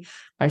around me,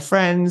 my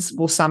friends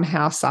will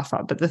somehow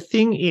suffer. But the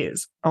thing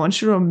is, I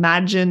want you to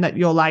imagine that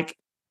you're like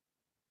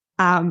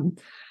you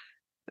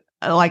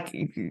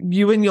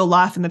and your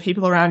life and the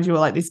people around you are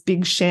like this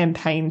big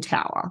champagne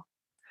tower.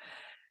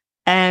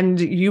 And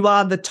you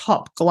are the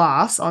top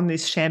glass on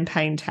this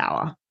champagne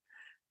tower.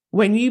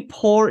 When you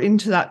pour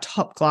into that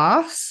top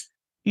glass,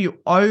 you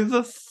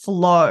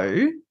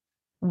overflow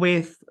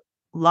with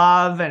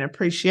love and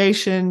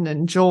appreciation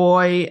and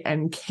joy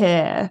and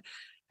care.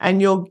 And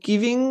you're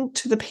giving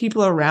to the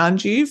people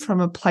around you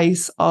from a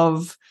place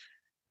of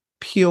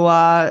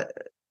pure,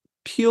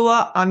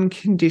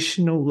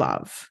 unconditional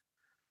love.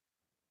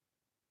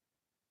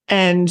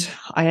 And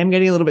I am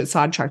getting a little bit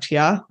sidetracked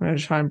here. I'm going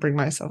to try and bring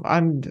myself.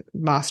 I'm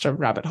master of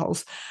rabbit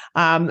holes.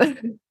 But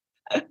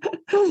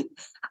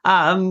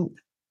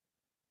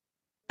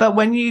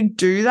when you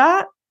do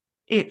that,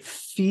 it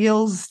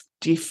feels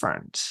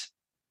different.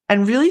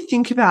 And really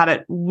think about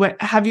it.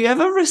 Have you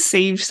ever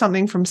received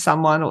something from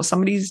someone, or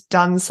somebody's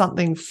done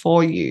something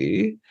for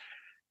you,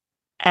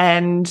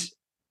 and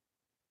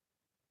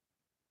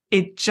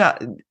it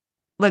just,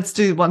 let's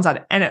do one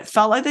side, and it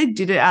felt like they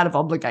did it out of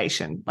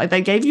obligation. Like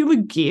they gave you a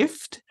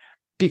gift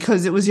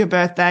because it was your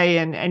birthday,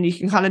 and you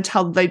can kind of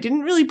tell they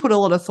didn't really put a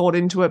lot of thought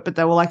into it, but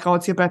they were like, oh,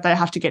 it's your birthday, I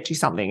have to get you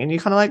something. And you're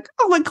kind of like,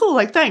 oh, like, cool,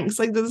 like, thanks.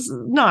 Like, this is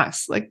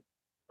nice. Like,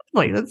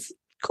 that's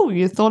cool.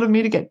 You thought of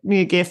me to get me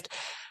a gift.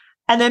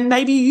 And then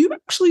maybe you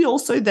actually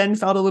also then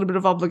felt a little bit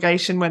of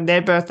obligation when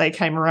their birthday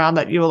came around,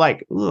 that you were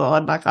like,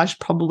 oh, like I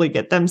should probably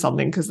get them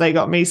something because they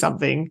got me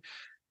something.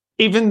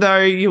 Even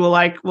though you were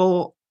like,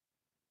 well,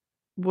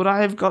 would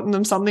I have gotten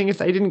them something if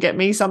they didn't get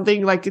me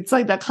something? Like, it's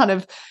like that kind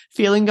of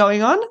feeling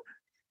going on.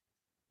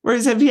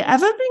 Whereas have you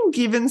ever been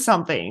given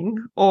something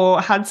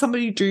or had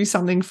somebody do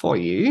something for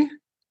you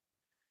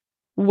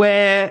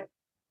where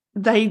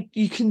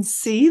you can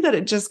see that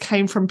it just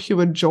came from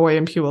pure joy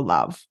and pure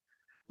love?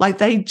 Like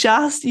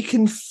you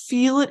can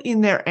feel it in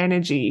their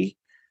energy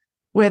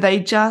where they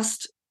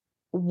just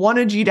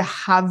wanted you to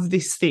have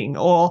this thing,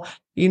 or,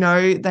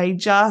 they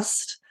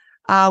just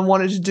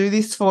wanted to do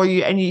this for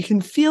you, and you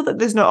can feel that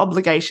there's no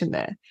obligation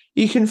there.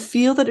 You can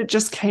feel that it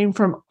just came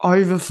from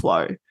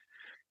overflow,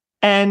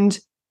 and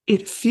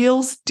it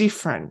feels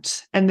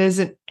different, and there's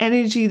an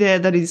energy there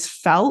that is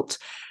felt.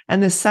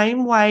 And the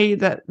same way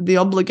that the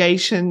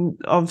obligation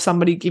of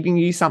somebody giving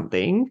you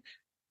something,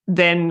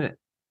 then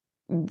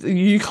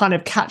you kind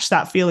of catch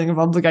that feeling of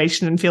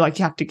obligation and feel like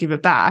you have to give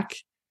it back.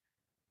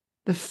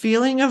 The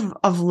feeling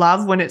of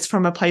love, when it's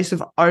from a place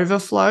of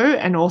overflow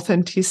and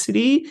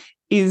authenticity,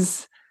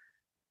 is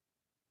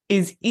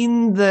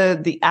in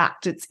the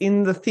act. It's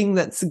in the thing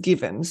that's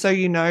given. So,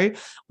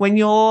 when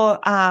you're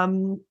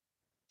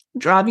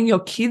driving your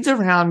kids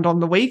around on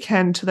the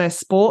weekend to their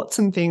sports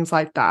and things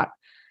like that,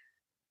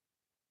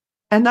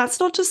 and that's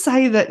not to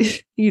say that,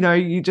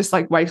 you just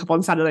like wake up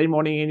on Saturday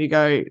morning and you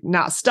go,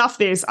 nah, stuff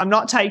this. I'm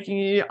not taking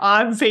you.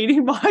 I'm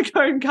feeding my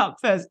own cup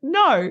first.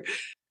 No,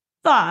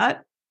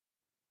 but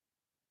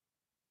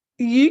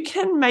you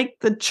can make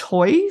the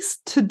choice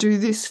to do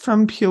this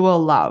from pure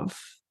love.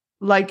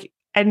 Like,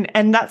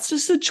 and that's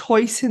just a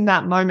choice in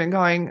that moment,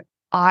 going,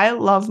 I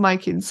love my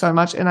kids so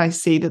much and I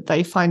see that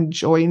they find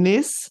joy in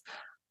this.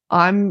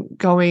 I'm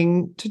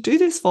going to do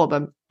this for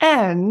them.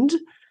 And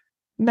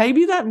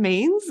maybe that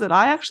means that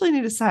I actually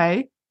need to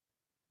say,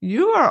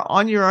 you are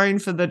on your own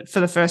for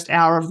the first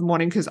hour of the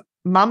morning, because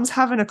mum's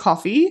having a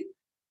coffee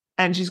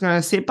and she's going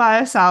to sit by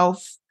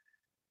herself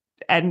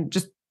and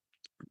just,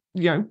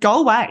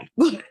 go away.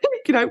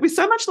 With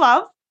so much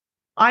love,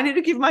 I need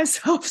to give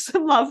myself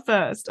some love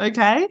first,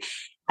 okay?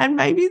 And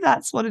maybe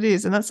that's what it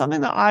is. And that's something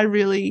that I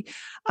really,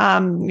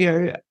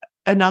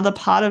 another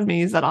part of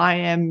me is that I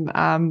am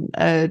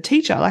a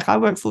teacher. Like, I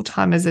work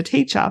full-time as a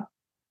teacher.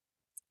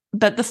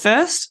 But the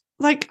first,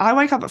 I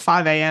wake up at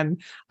 5 a.m.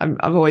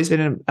 I've always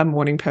been a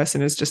morning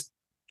person. It's just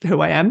who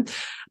I am. I'm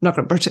not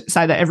going to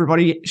say that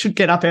everybody should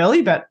get up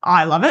early, but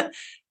I love it.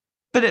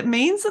 But it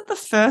means that the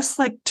first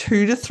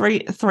 2 to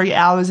 3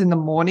 hours in the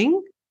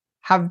morning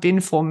have been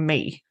for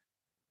me.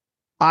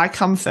 I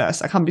come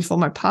first. I come before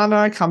my partner.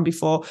 I come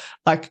before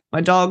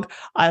my dog.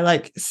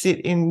 I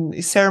sit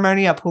in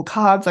ceremony. I pull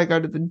cards. I go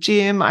to the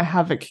gym. I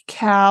have a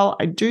cacao.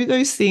 I do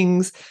those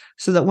things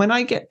so that when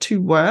I get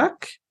to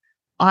work,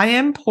 I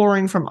am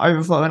pouring from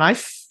overflow, and I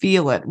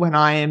feel it when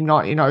I am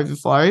not in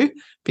overflow,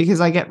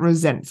 because I get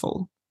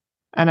resentful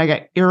and I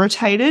get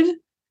irritated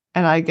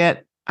and I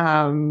get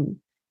I'm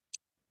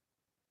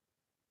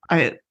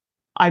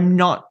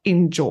not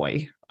in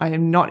joy. I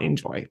am not in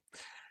joy.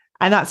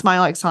 And that's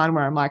my sign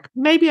where I'm like,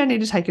 maybe I need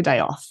to take a day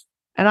off.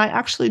 And I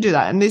actually do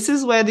that. And this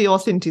is where the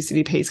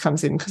authenticity piece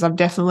comes in, because I've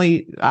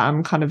definitely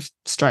kind of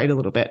strayed a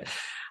little bit.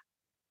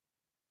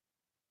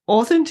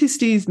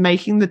 Authenticity is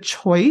making the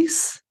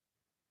choice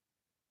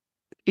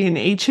in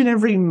each and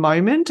every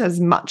moment, as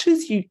much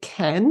as you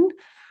can,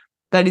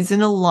 that is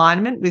in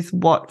alignment with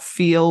what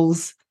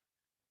feels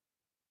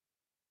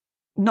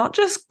not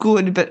just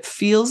good, but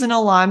feels in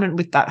alignment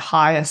with that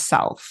higher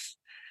self.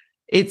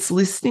 It's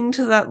listening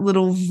to that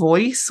little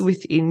voice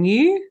within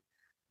you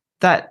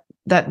that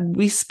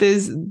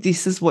whispers,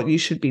 this is what you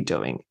should be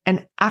doing,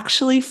 and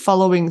actually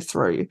following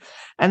through.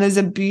 And there's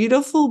a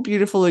beautiful,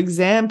 beautiful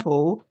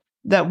example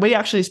that we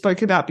actually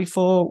spoke about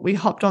before we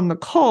hopped on the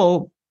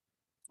call.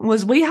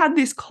 Was we had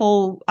this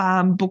call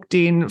booked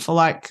in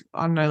for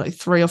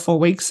 3 or 4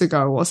 weeks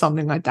ago or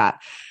something like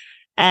that.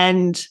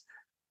 And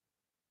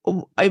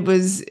I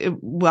was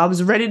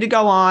ready to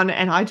go on,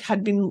 and I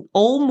had been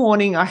all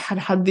morning, I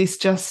had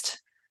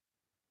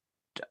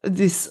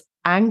this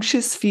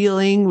anxious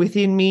feeling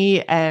within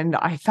me, and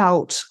I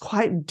felt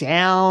quite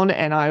down,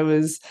 and I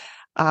was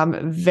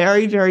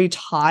very, very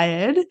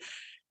tired.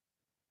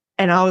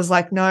 And I was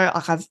like, no,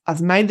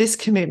 I've made this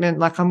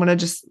commitment. I'm going to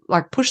just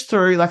push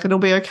through, it'll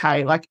be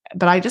okay.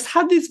 But I just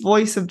had this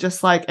voice of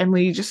just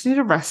Emily, you just need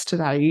to rest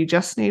today. You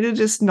just need to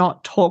just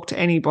not talk to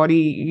anybody.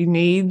 You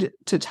need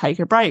to take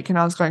a break. And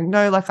I was going,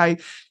 no,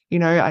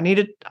 I need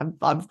to,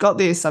 I've got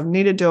this, I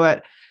need to do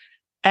it.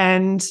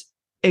 And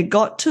it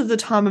got to the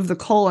time of the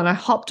call, and I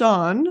hopped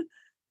on,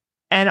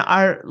 and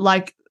I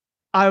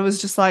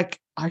was just like,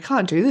 I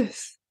can't do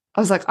this. I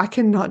was like, I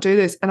cannot do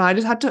this. And I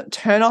just had to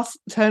turn off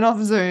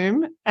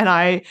Zoom, and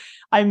I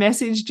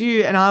messaged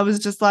you, and I was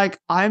just like,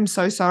 I'm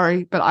so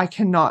sorry, but I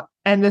cannot.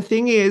 And the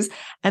thing is,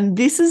 and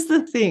this is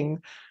the thing,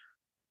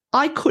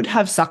 I could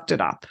have sucked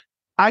it up.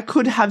 I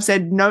could have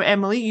said, no,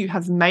 Emily, you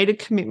have made a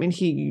commitment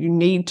here. You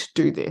need to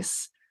do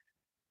this.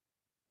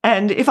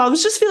 And if I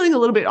was just feeling a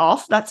little bit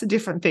off, that's a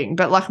different thing.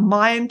 But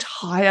my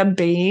entire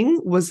being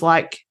was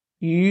like,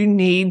 you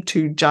need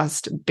to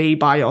just be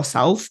by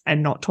yourself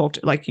and not talk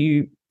to,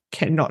 you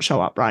cannot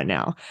show up right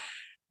now.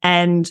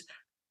 And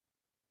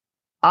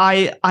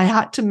I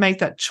had to make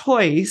that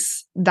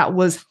choice. That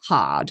was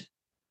hard.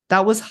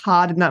 That was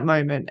hard in that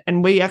moment.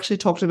 And we actually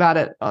talked about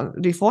it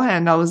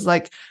beforehand. I was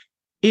like,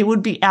 it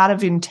would be out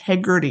of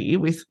integrity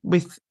with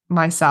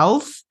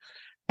myself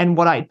and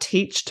what I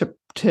teach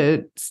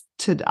to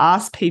to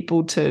ask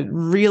people to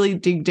really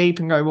dig deep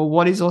and go, well,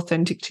 what is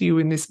authentic to you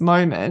in this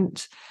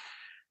moment?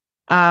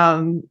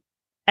 And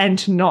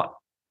to not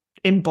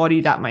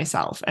embody that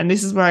myself. And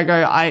this is where I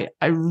go, I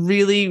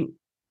really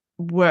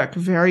work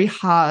very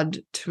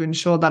hard to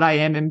ensure that I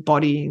am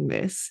embodying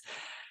this.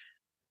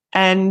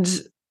 And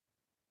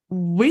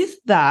with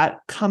that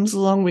comes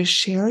along with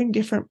sharing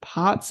different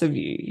parts of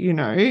you, you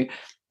know.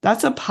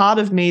 That's a part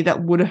of me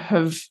that would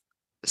have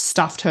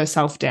stuffed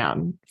herself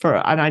down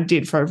and I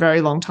did for a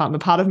very long time. The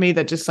part of me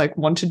that just like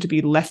wanted to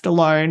be left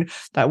alone,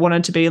 that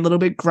wanted to be a little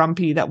bit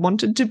grumpy, that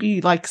wanted to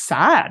be like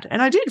sad.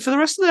 And I did for the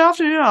rest of the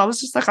afternoon. I was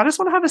just like, I just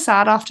want to have a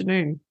sad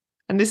afternoon.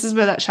 And this is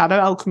where that shadow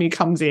alchemy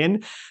comes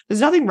in. There's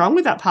nothing wrong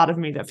with that part of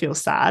me that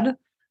feels sad.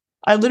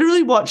 I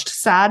literally watched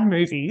sad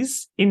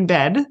movies in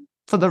bed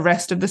for the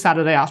rest of the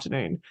Saturday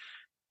afternoon.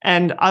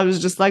 And I was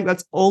just like,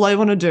 that's all I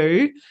want to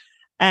do.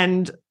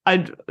 And I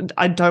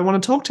don't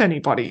want to talk to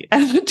anybody.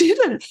 And I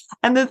didn't.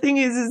 And the thing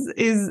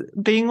is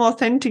being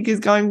authentic is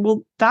going,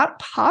 well, that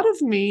part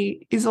of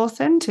me is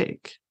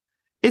authentic.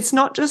 It's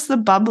not just the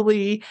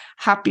bubbly,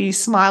 happy,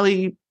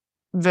 smiley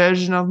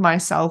version of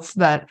myself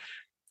that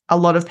a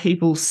lot of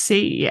people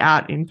see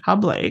out in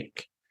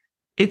public.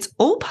 It's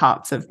all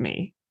parts of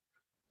me.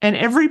 And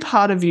every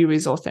part of you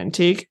is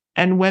authentic.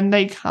 And when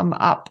they come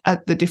up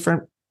at the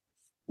different,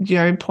 you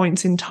know,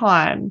 points in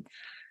time,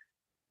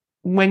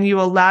 when you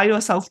allow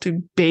yourself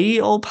to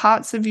be all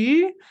parts of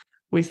you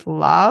with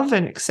love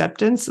and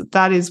acceptance,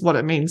 that is what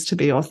it means to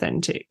be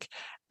authentic.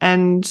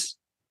 And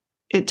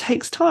it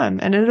takes time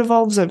and it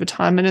evolves over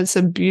time. And it's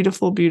a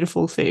beautiful,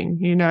 beautiful thing,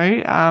 you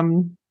know.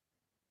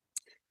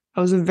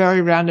 That was a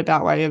very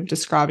roundabout way of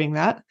describing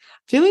that.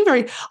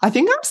 I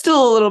think I'm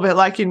still a little bit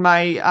like in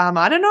my,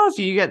 I don't know if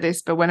you get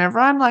this, but whenever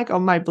I'm like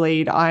on my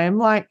bleed, I am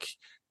like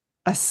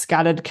a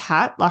scattered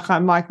cat. Like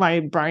I'm like, my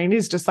brain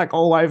is just like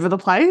all over the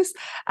place.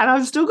 And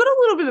I've still got a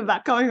little bit of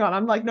that going on.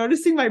 I'm like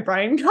noticing my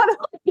brain kind of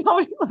like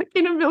going like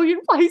in a million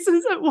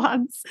places at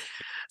once.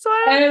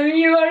 So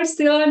you are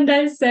still on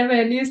day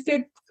 7. You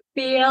still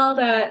feel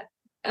that,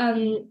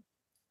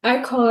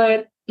 I call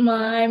it,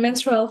 my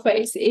menstrual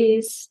phase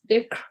is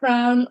the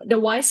crown, the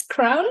wise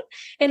crown.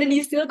 And then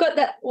you still got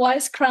that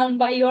wise crown,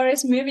 but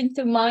yours moving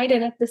to mine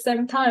and at the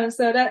same time.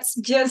 So that's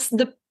just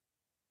the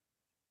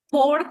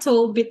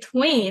portal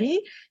between,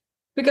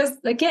 because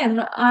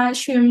again, I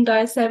assume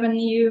day 7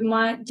 you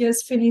might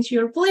just finish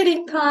your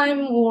bleeding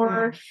time,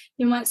 or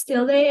you might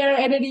still there,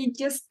 and then you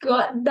just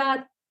got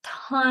that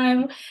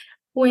time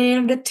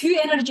where the two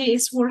energy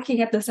is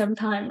working at the same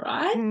time,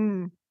 right?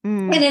 And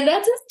then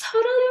that's just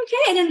totally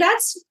okay, and then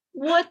that's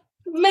what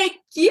makes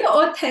you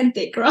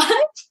authentic,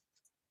 right?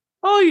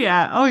 Oh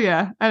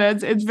yeah.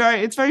 And it's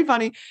very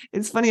funny.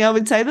 It's funny. I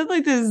would say that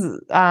like there's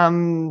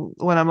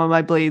when I'm on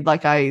my bleed,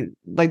 like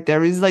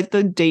there is like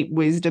the deep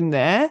wisdom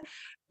there,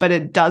 but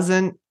it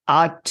doesn't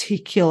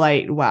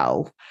articulate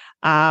well.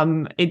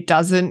 It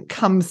doesn't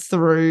come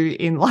through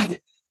in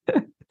like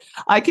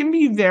I can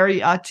be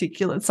very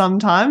articulate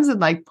sometimes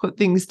and like put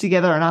things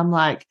together and I'm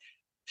like,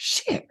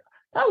 shit,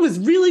 that was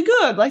really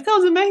good. Like, that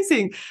was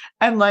amazing.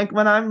 And like,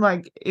 when I'm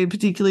like,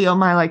 particularly on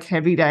my like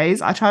heavy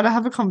days, I try to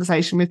have a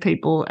conversation with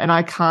people and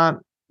I can't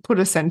put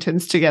a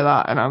sentence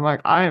together. And I'm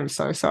like, I am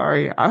so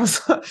sorry.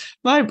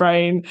 My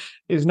brain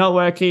is not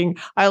working.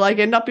 I like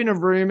end up in a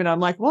room and I'm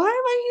like, why am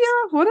I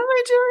here? What am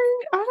I doing?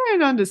 I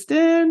don't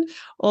understand.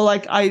 Or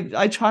like,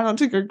 I try not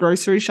to go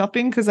grocery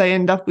shopping because I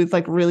end up with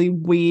like really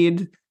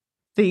weird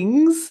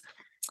things.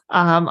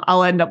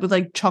 I'll end up with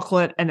like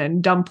chocolate and then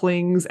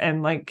dumplings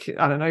and like,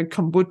 I don't know,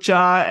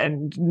 kombucha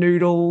and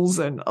noodles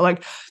and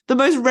like the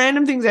most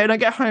random things. And I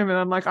get home and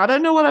I'm like, I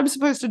don't know what I'm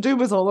supposed to do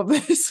with all of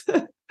this.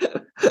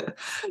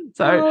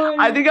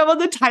 I think I'm on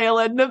the tail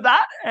end of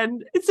that,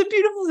 and it's a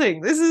beautiful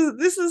thing. This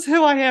is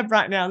who I am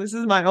right now. This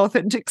is my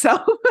authentic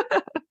self.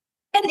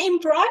 And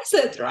embrace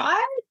it,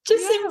 right?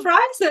 Just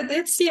embrace it.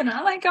 It's,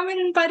 like, I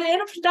mean, by the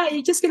end of the day,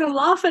 you're just going to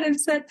laugh at it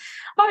and say,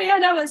 oh, yeah,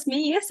 that was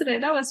me yesterday.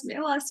 That was me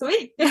last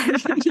week.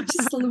 You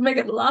just make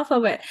it laugh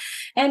of it.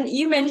 And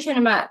you mentioned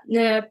about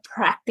the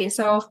practice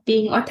of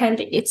being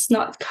authentic. It's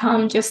not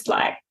come just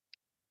like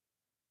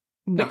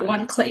with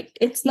one click.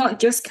 It's not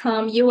just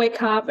come, you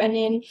wake up and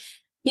then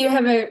you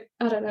have a,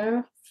 I don't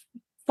know,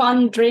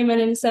 fun dream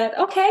and then said,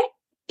 okay,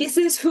 this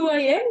is who I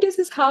am. This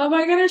is how am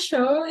I going to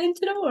show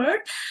into the world.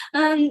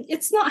 And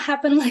it's not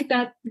happened like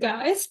that,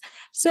 guys.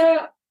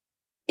 So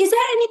is there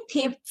any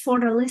tip for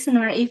the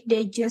listener if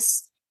they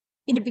just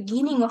in the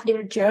beginning of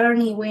their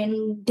journey,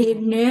 when they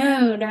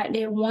know that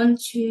they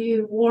want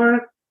to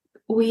work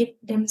with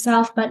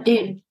themselves, but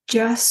they're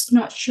just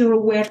not sure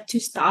where to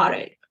start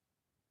it?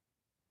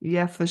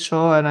 Yeah, for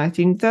sure. And I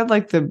think that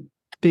like the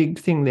big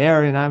thing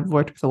there, and I've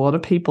worked with a lot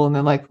of people and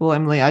they're like, well,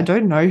 Emily, I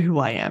don't know who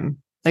I am.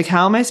 Like,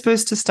 how am I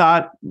supposed to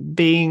start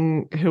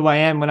being who I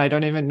am when I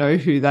don't even know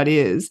who that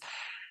is?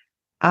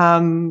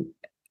 And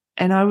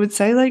I would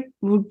say, like,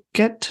 well,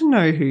 get to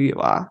know who you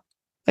are.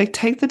 Like,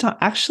 take the time,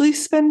 actually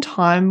spend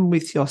time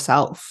with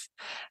yourself.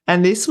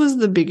 And this was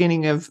the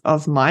beginning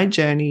of my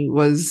journey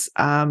was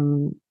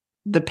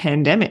the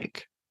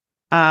pandemic.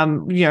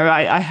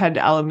 I had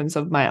elements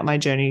of my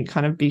journey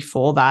kind of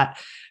before that,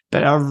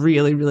 but I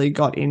really, really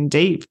got in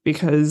deep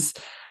because,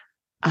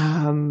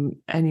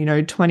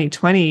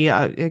 2020,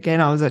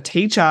 again, I was a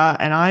teacher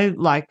and I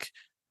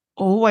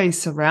always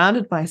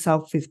surrounded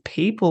myself with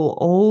people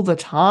all the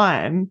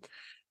time.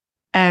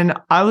 And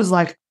I was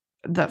like,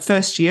 that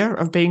first year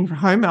of being from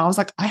home, and I was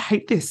like, I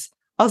hate this.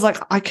 I was like,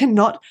 I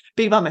cannot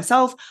be by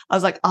myself. I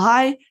was like,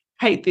 I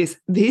hate this.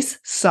 This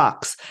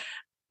sucks.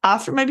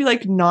 After maybe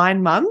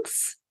 9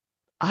 months,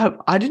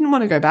 I didn't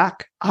want to go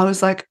back. I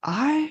was like,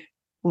 I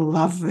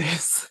love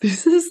this.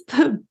 This is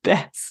the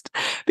best,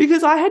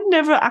 because I had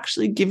never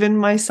actually given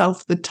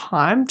myself the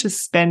time to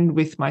spend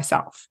with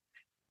myself,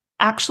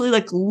 actually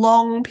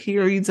long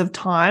periods of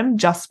time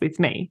just with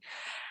me.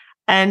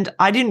 And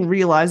I didn't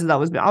realize that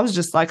was me. I was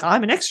just like,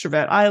 I'm an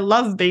extrovert. I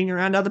love being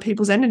around other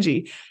people's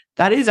energy.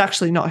 That is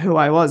actually not who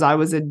I was. I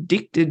was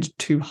addicted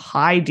to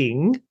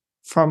hiding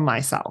from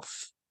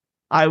myself.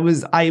 I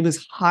was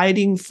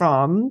hiding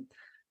from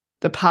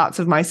the parts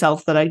of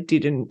myself that I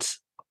didn't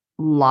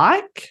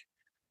like.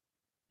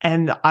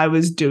 And I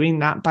was doing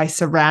that by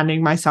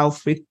surrounding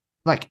myself with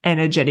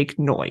energetic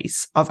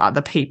noise of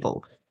other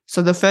people.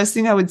 So the first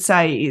thing I would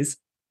say is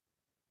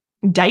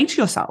date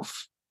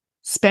yourself,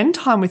 spend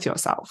time with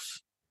yourself.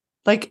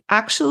 It's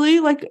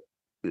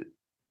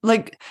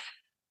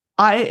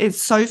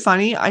so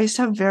funny. I used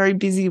to have very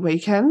busy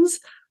weekends.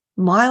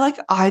 My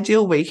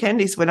ideal weekend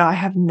is when I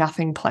have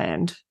nothing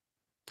planned.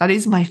 That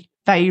is my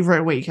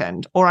favorite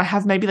weekend. Or I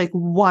have maybe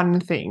one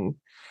thing.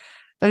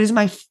 That is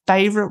my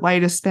favorite way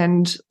to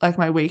spend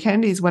my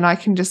weekend, is when I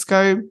can just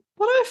go,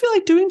 what do I feel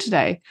like doing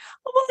today?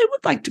 Oh, well, I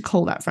would like to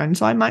call that friend,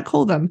 so I might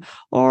call them.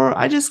 Or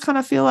I just kind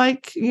of feel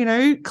like,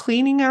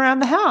 cleaning around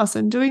the house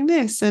and doing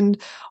this, or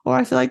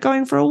I feel like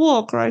going for a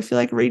walk, or I feel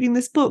like reading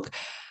this book.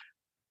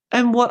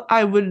 And what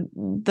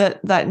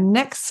that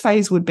next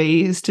phase would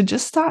be is to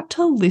just start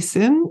to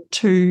listen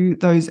to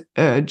those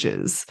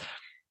urges.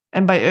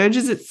 And by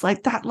urges, it's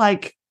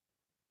that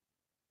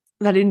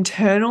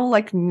internal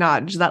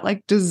nudge,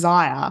 that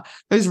desire,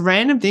 those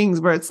random things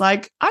where it's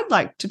I'd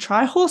like to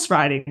try horse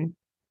riding.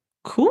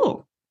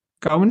 Cool.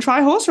 Go and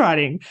try horse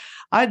riding.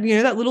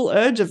 That little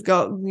urge of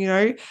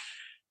the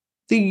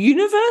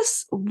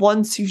universe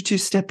wants you to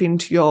step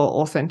into your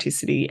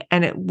authenticity,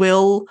 and it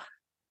will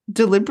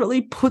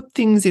deliberately put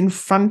things in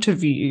front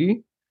of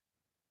you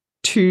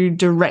to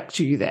direct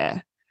you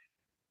there.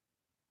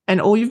 And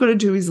all you've got to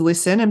do is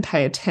listen and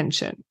pay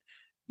attention.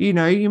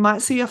 You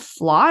might see a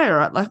flyer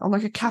on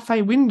a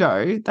cafe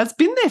window that's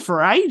been there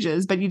for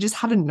ages, but you just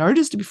hadn't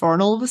noticed it before.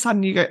 And all of a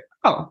sudden you go,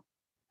 oh,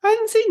 I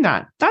hadn't seen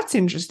that. That's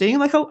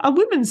interesting. A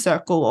women's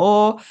circle,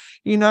 or,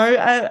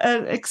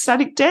 an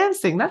ecstatic dance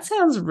thing. That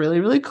sounds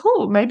really, really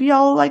cool. Maybe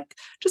I'll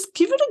just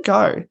give it a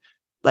go.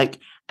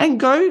 And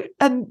go.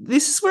 And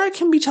this is where it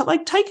can be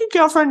take a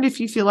girlfriend if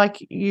you feel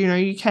like,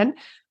 you can,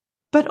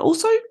 but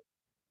also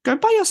go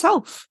by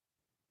yourself.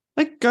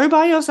 Go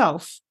by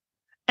yourself.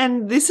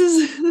 And this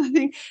is the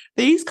thing,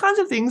 these kinds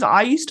of things,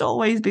 I used to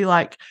always be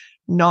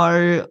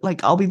no,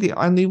 I'll be the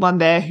only one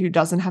there who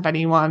doesn't have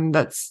anyone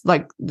that's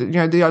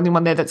the only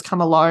one there that's come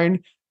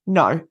alone.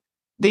 No,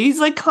 these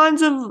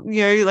kinds of,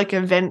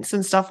 events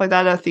and stuff like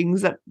that are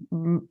things that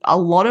a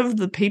lot of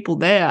the people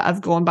there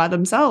have gone by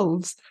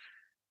themselves.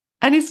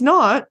 And if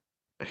not,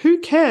 who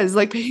cares?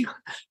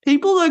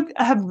 People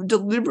have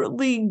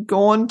deliberately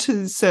gone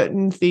to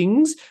certain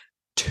things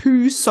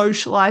to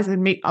socialize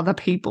and meet other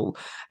people.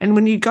 And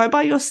when you go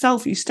by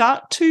yourself, you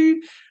start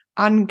to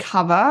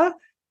uncover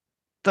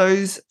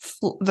those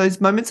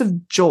moments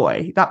of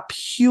joy, that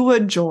pure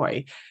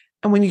joy.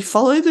 And when you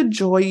follow the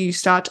joy, you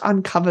start to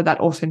uncover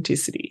that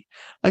authenticity,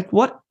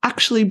 what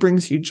actually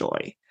brings you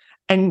joy.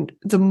 And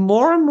the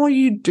more and more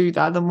you do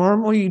that, the more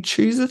and more you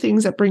choose the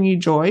things that bring you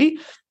joy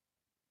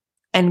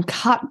and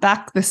cut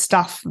back the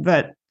stuff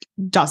that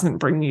doesn't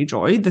bring you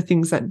joy, the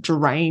things that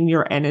drain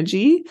your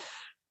energy,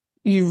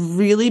 you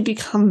really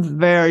become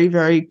very,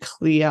 very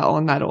clear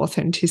on that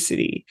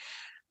authenticity.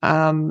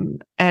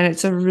 And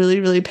it's a really,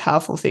 really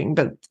powerful thing.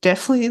 But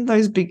definitely in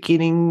those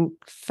beginning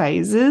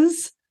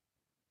phases,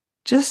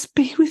 just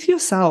be with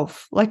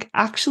yourself,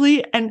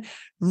 actually, and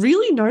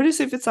really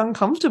notice if it's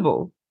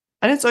uncomfortable.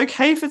 And it's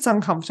okay if it's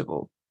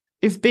uncomfortable.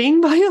 If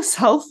being by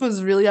yourself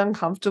was really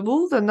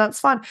uncomfortable, then that's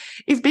fine.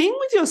 If being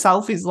with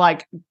yourself is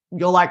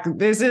you're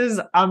this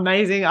is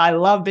amazing, I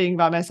love being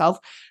by myself,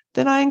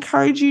 then I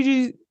encourage you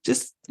to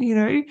just,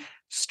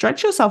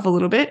 stretch yourself a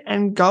little bit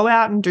and go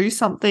out and do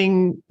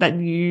something that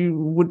you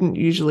wouldn't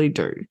usually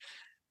do.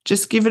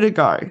 Just give it a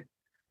go.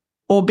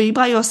 Or be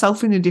by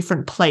yourself in a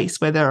different place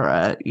where there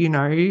are,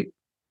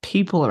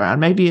 people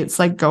around. Maybe it's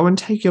go and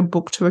take your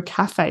book to a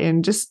cafe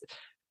and just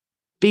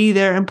be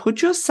there and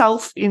put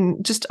yourself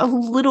in just a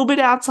little bit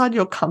outside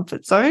your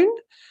comfort zone.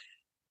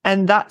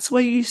 And that's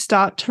where you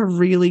start to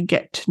really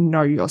get to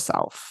know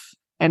yourself.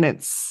 And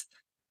it's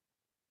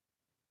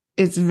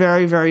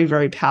very, very,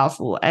 very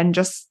powerful. And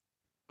just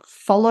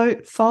follow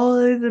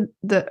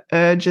the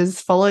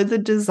urges, follow the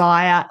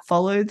desire,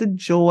 follow the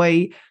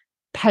joy,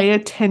 pay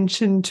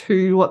attention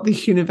to what the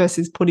universe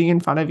is putting in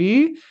front of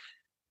you,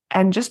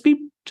 and just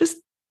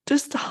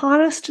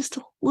harness just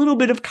a little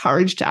bit of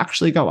courage to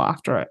actually go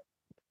after it.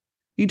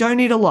 You don't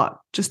need a lot,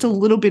 just a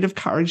little bit of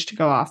courage to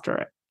go after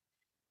it.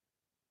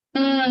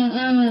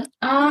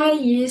 I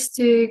used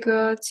to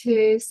go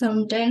to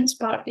some dance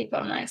party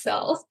by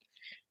myself,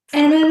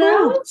 and then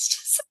it's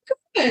just so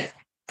good.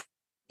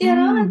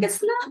 Like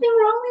it's nothing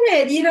wrong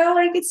with it.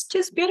 Like it's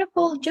just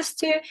beautiful just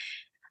to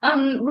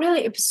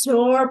really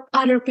absorb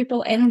other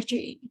people's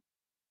energy.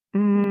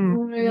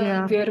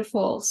 Really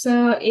beautiful.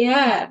 So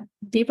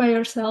be by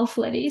yourself,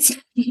 ladies.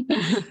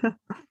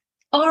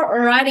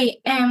 Alrighty,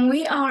 and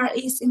we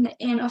is in the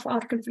end of our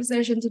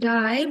conversation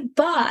today.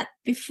 But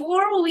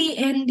before we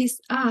end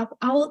this up,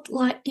 I would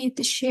like you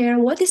to share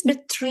what is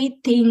the 3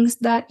 things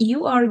that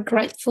you are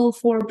grateful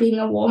for being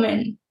a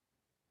woman.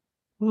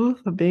 For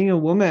being a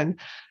woman,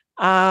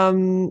 I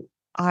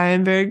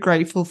am very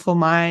grateful for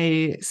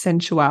my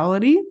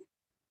sensuality.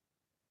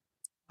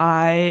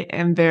 I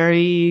am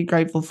very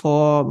grateful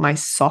for my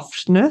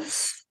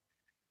softness.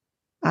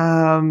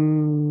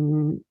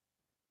 And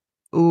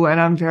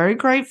I'm very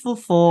grateful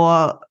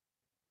for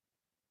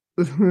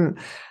that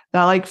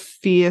like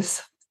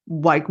fierce,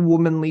 like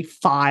womanly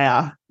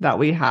fire that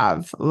we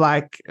have.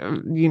 Like,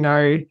 you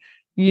know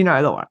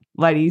the one,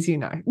 ladies, you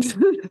know.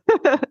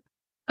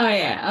 Oh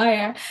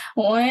yeah.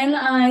 When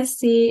I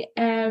see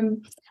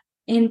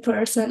in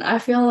person, I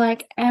feel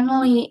like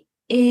Emily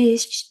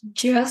is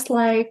just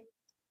like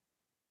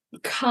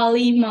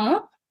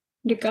Kalima,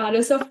 the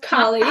goddess of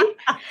Kali,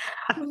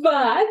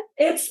 but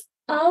it's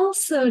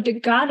also the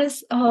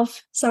goddess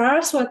of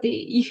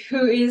Saraswati,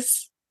 who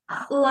is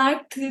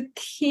like to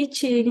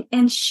teaching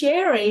and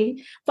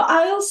sharing. But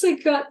I also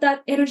got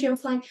that energy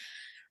of like,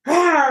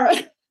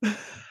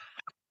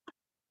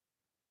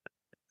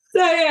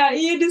 so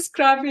you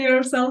describe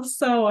yourself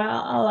so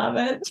well. I love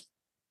it.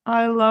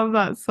 I love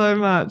that so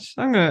much.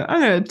 I'm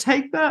gonna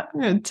take that. I'm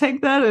gonna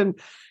take that and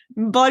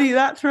embody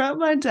that throughout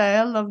my day.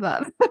 I love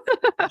that.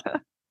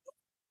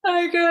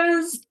 Hi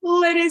guys,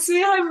 ladies, we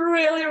have a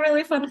really,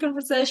 really fun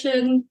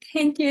conversation.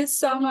 Thank you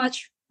so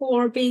much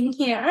for being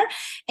here.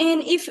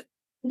 And if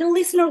the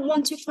listener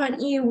wants to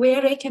find you,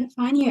 where they can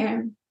find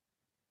you?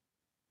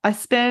 I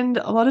spend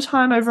a lot of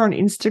time over on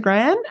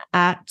Instagram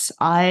at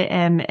I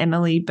am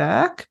Emily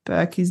Bourke.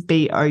 Bourke is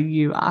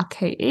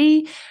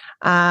Bourke.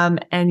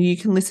 And you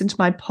can listen to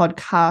my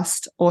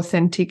podcast,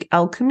 Authentic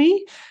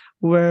Alchemy,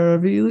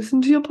 wherever you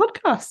listen to your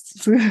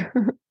podcasts.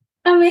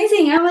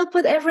 Amazing. I will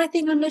put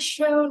everything on the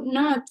show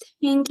note.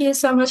 Thank you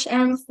so much,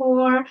 Em,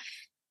 to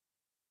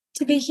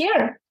be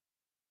here.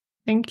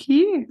 Thank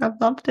you. I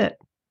loved it.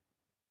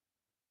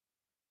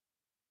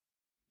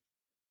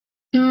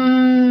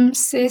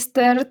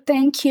 Sister,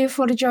 thank you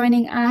for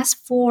joining us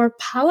for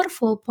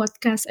powerful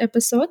podcast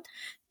episode.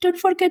 Don't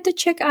forget to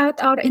check out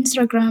our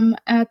Instagram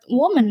at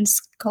Women's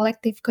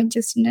Collective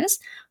Consciousness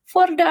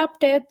for the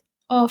update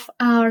of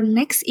our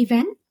next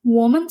event,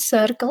 Woman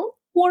Circle,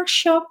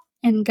 workshop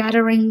and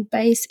gathering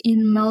based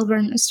in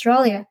Melbourne,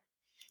 Australia.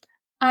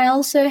 I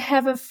also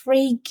have a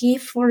free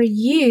gift for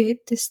you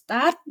to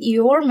start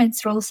your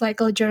menstrual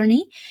cycle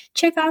journey.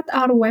 Check out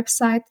our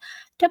website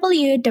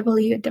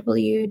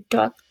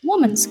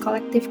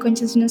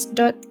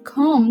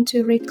www.womenscollectiveconsciousness.com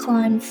to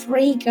reclaim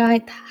free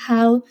guide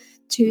how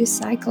to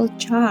cycle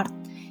chart.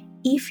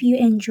 If you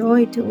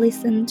enjoy to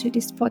listen to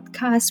this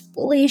podcast,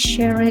 please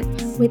share it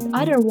with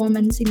other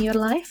women in your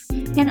life.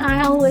 And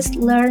I always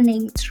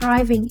learning,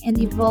 thriving, and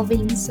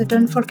evolving. So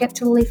don't forget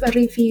to leave a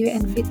review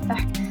and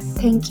feedback.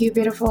 Thank you,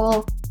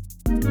 beautiful.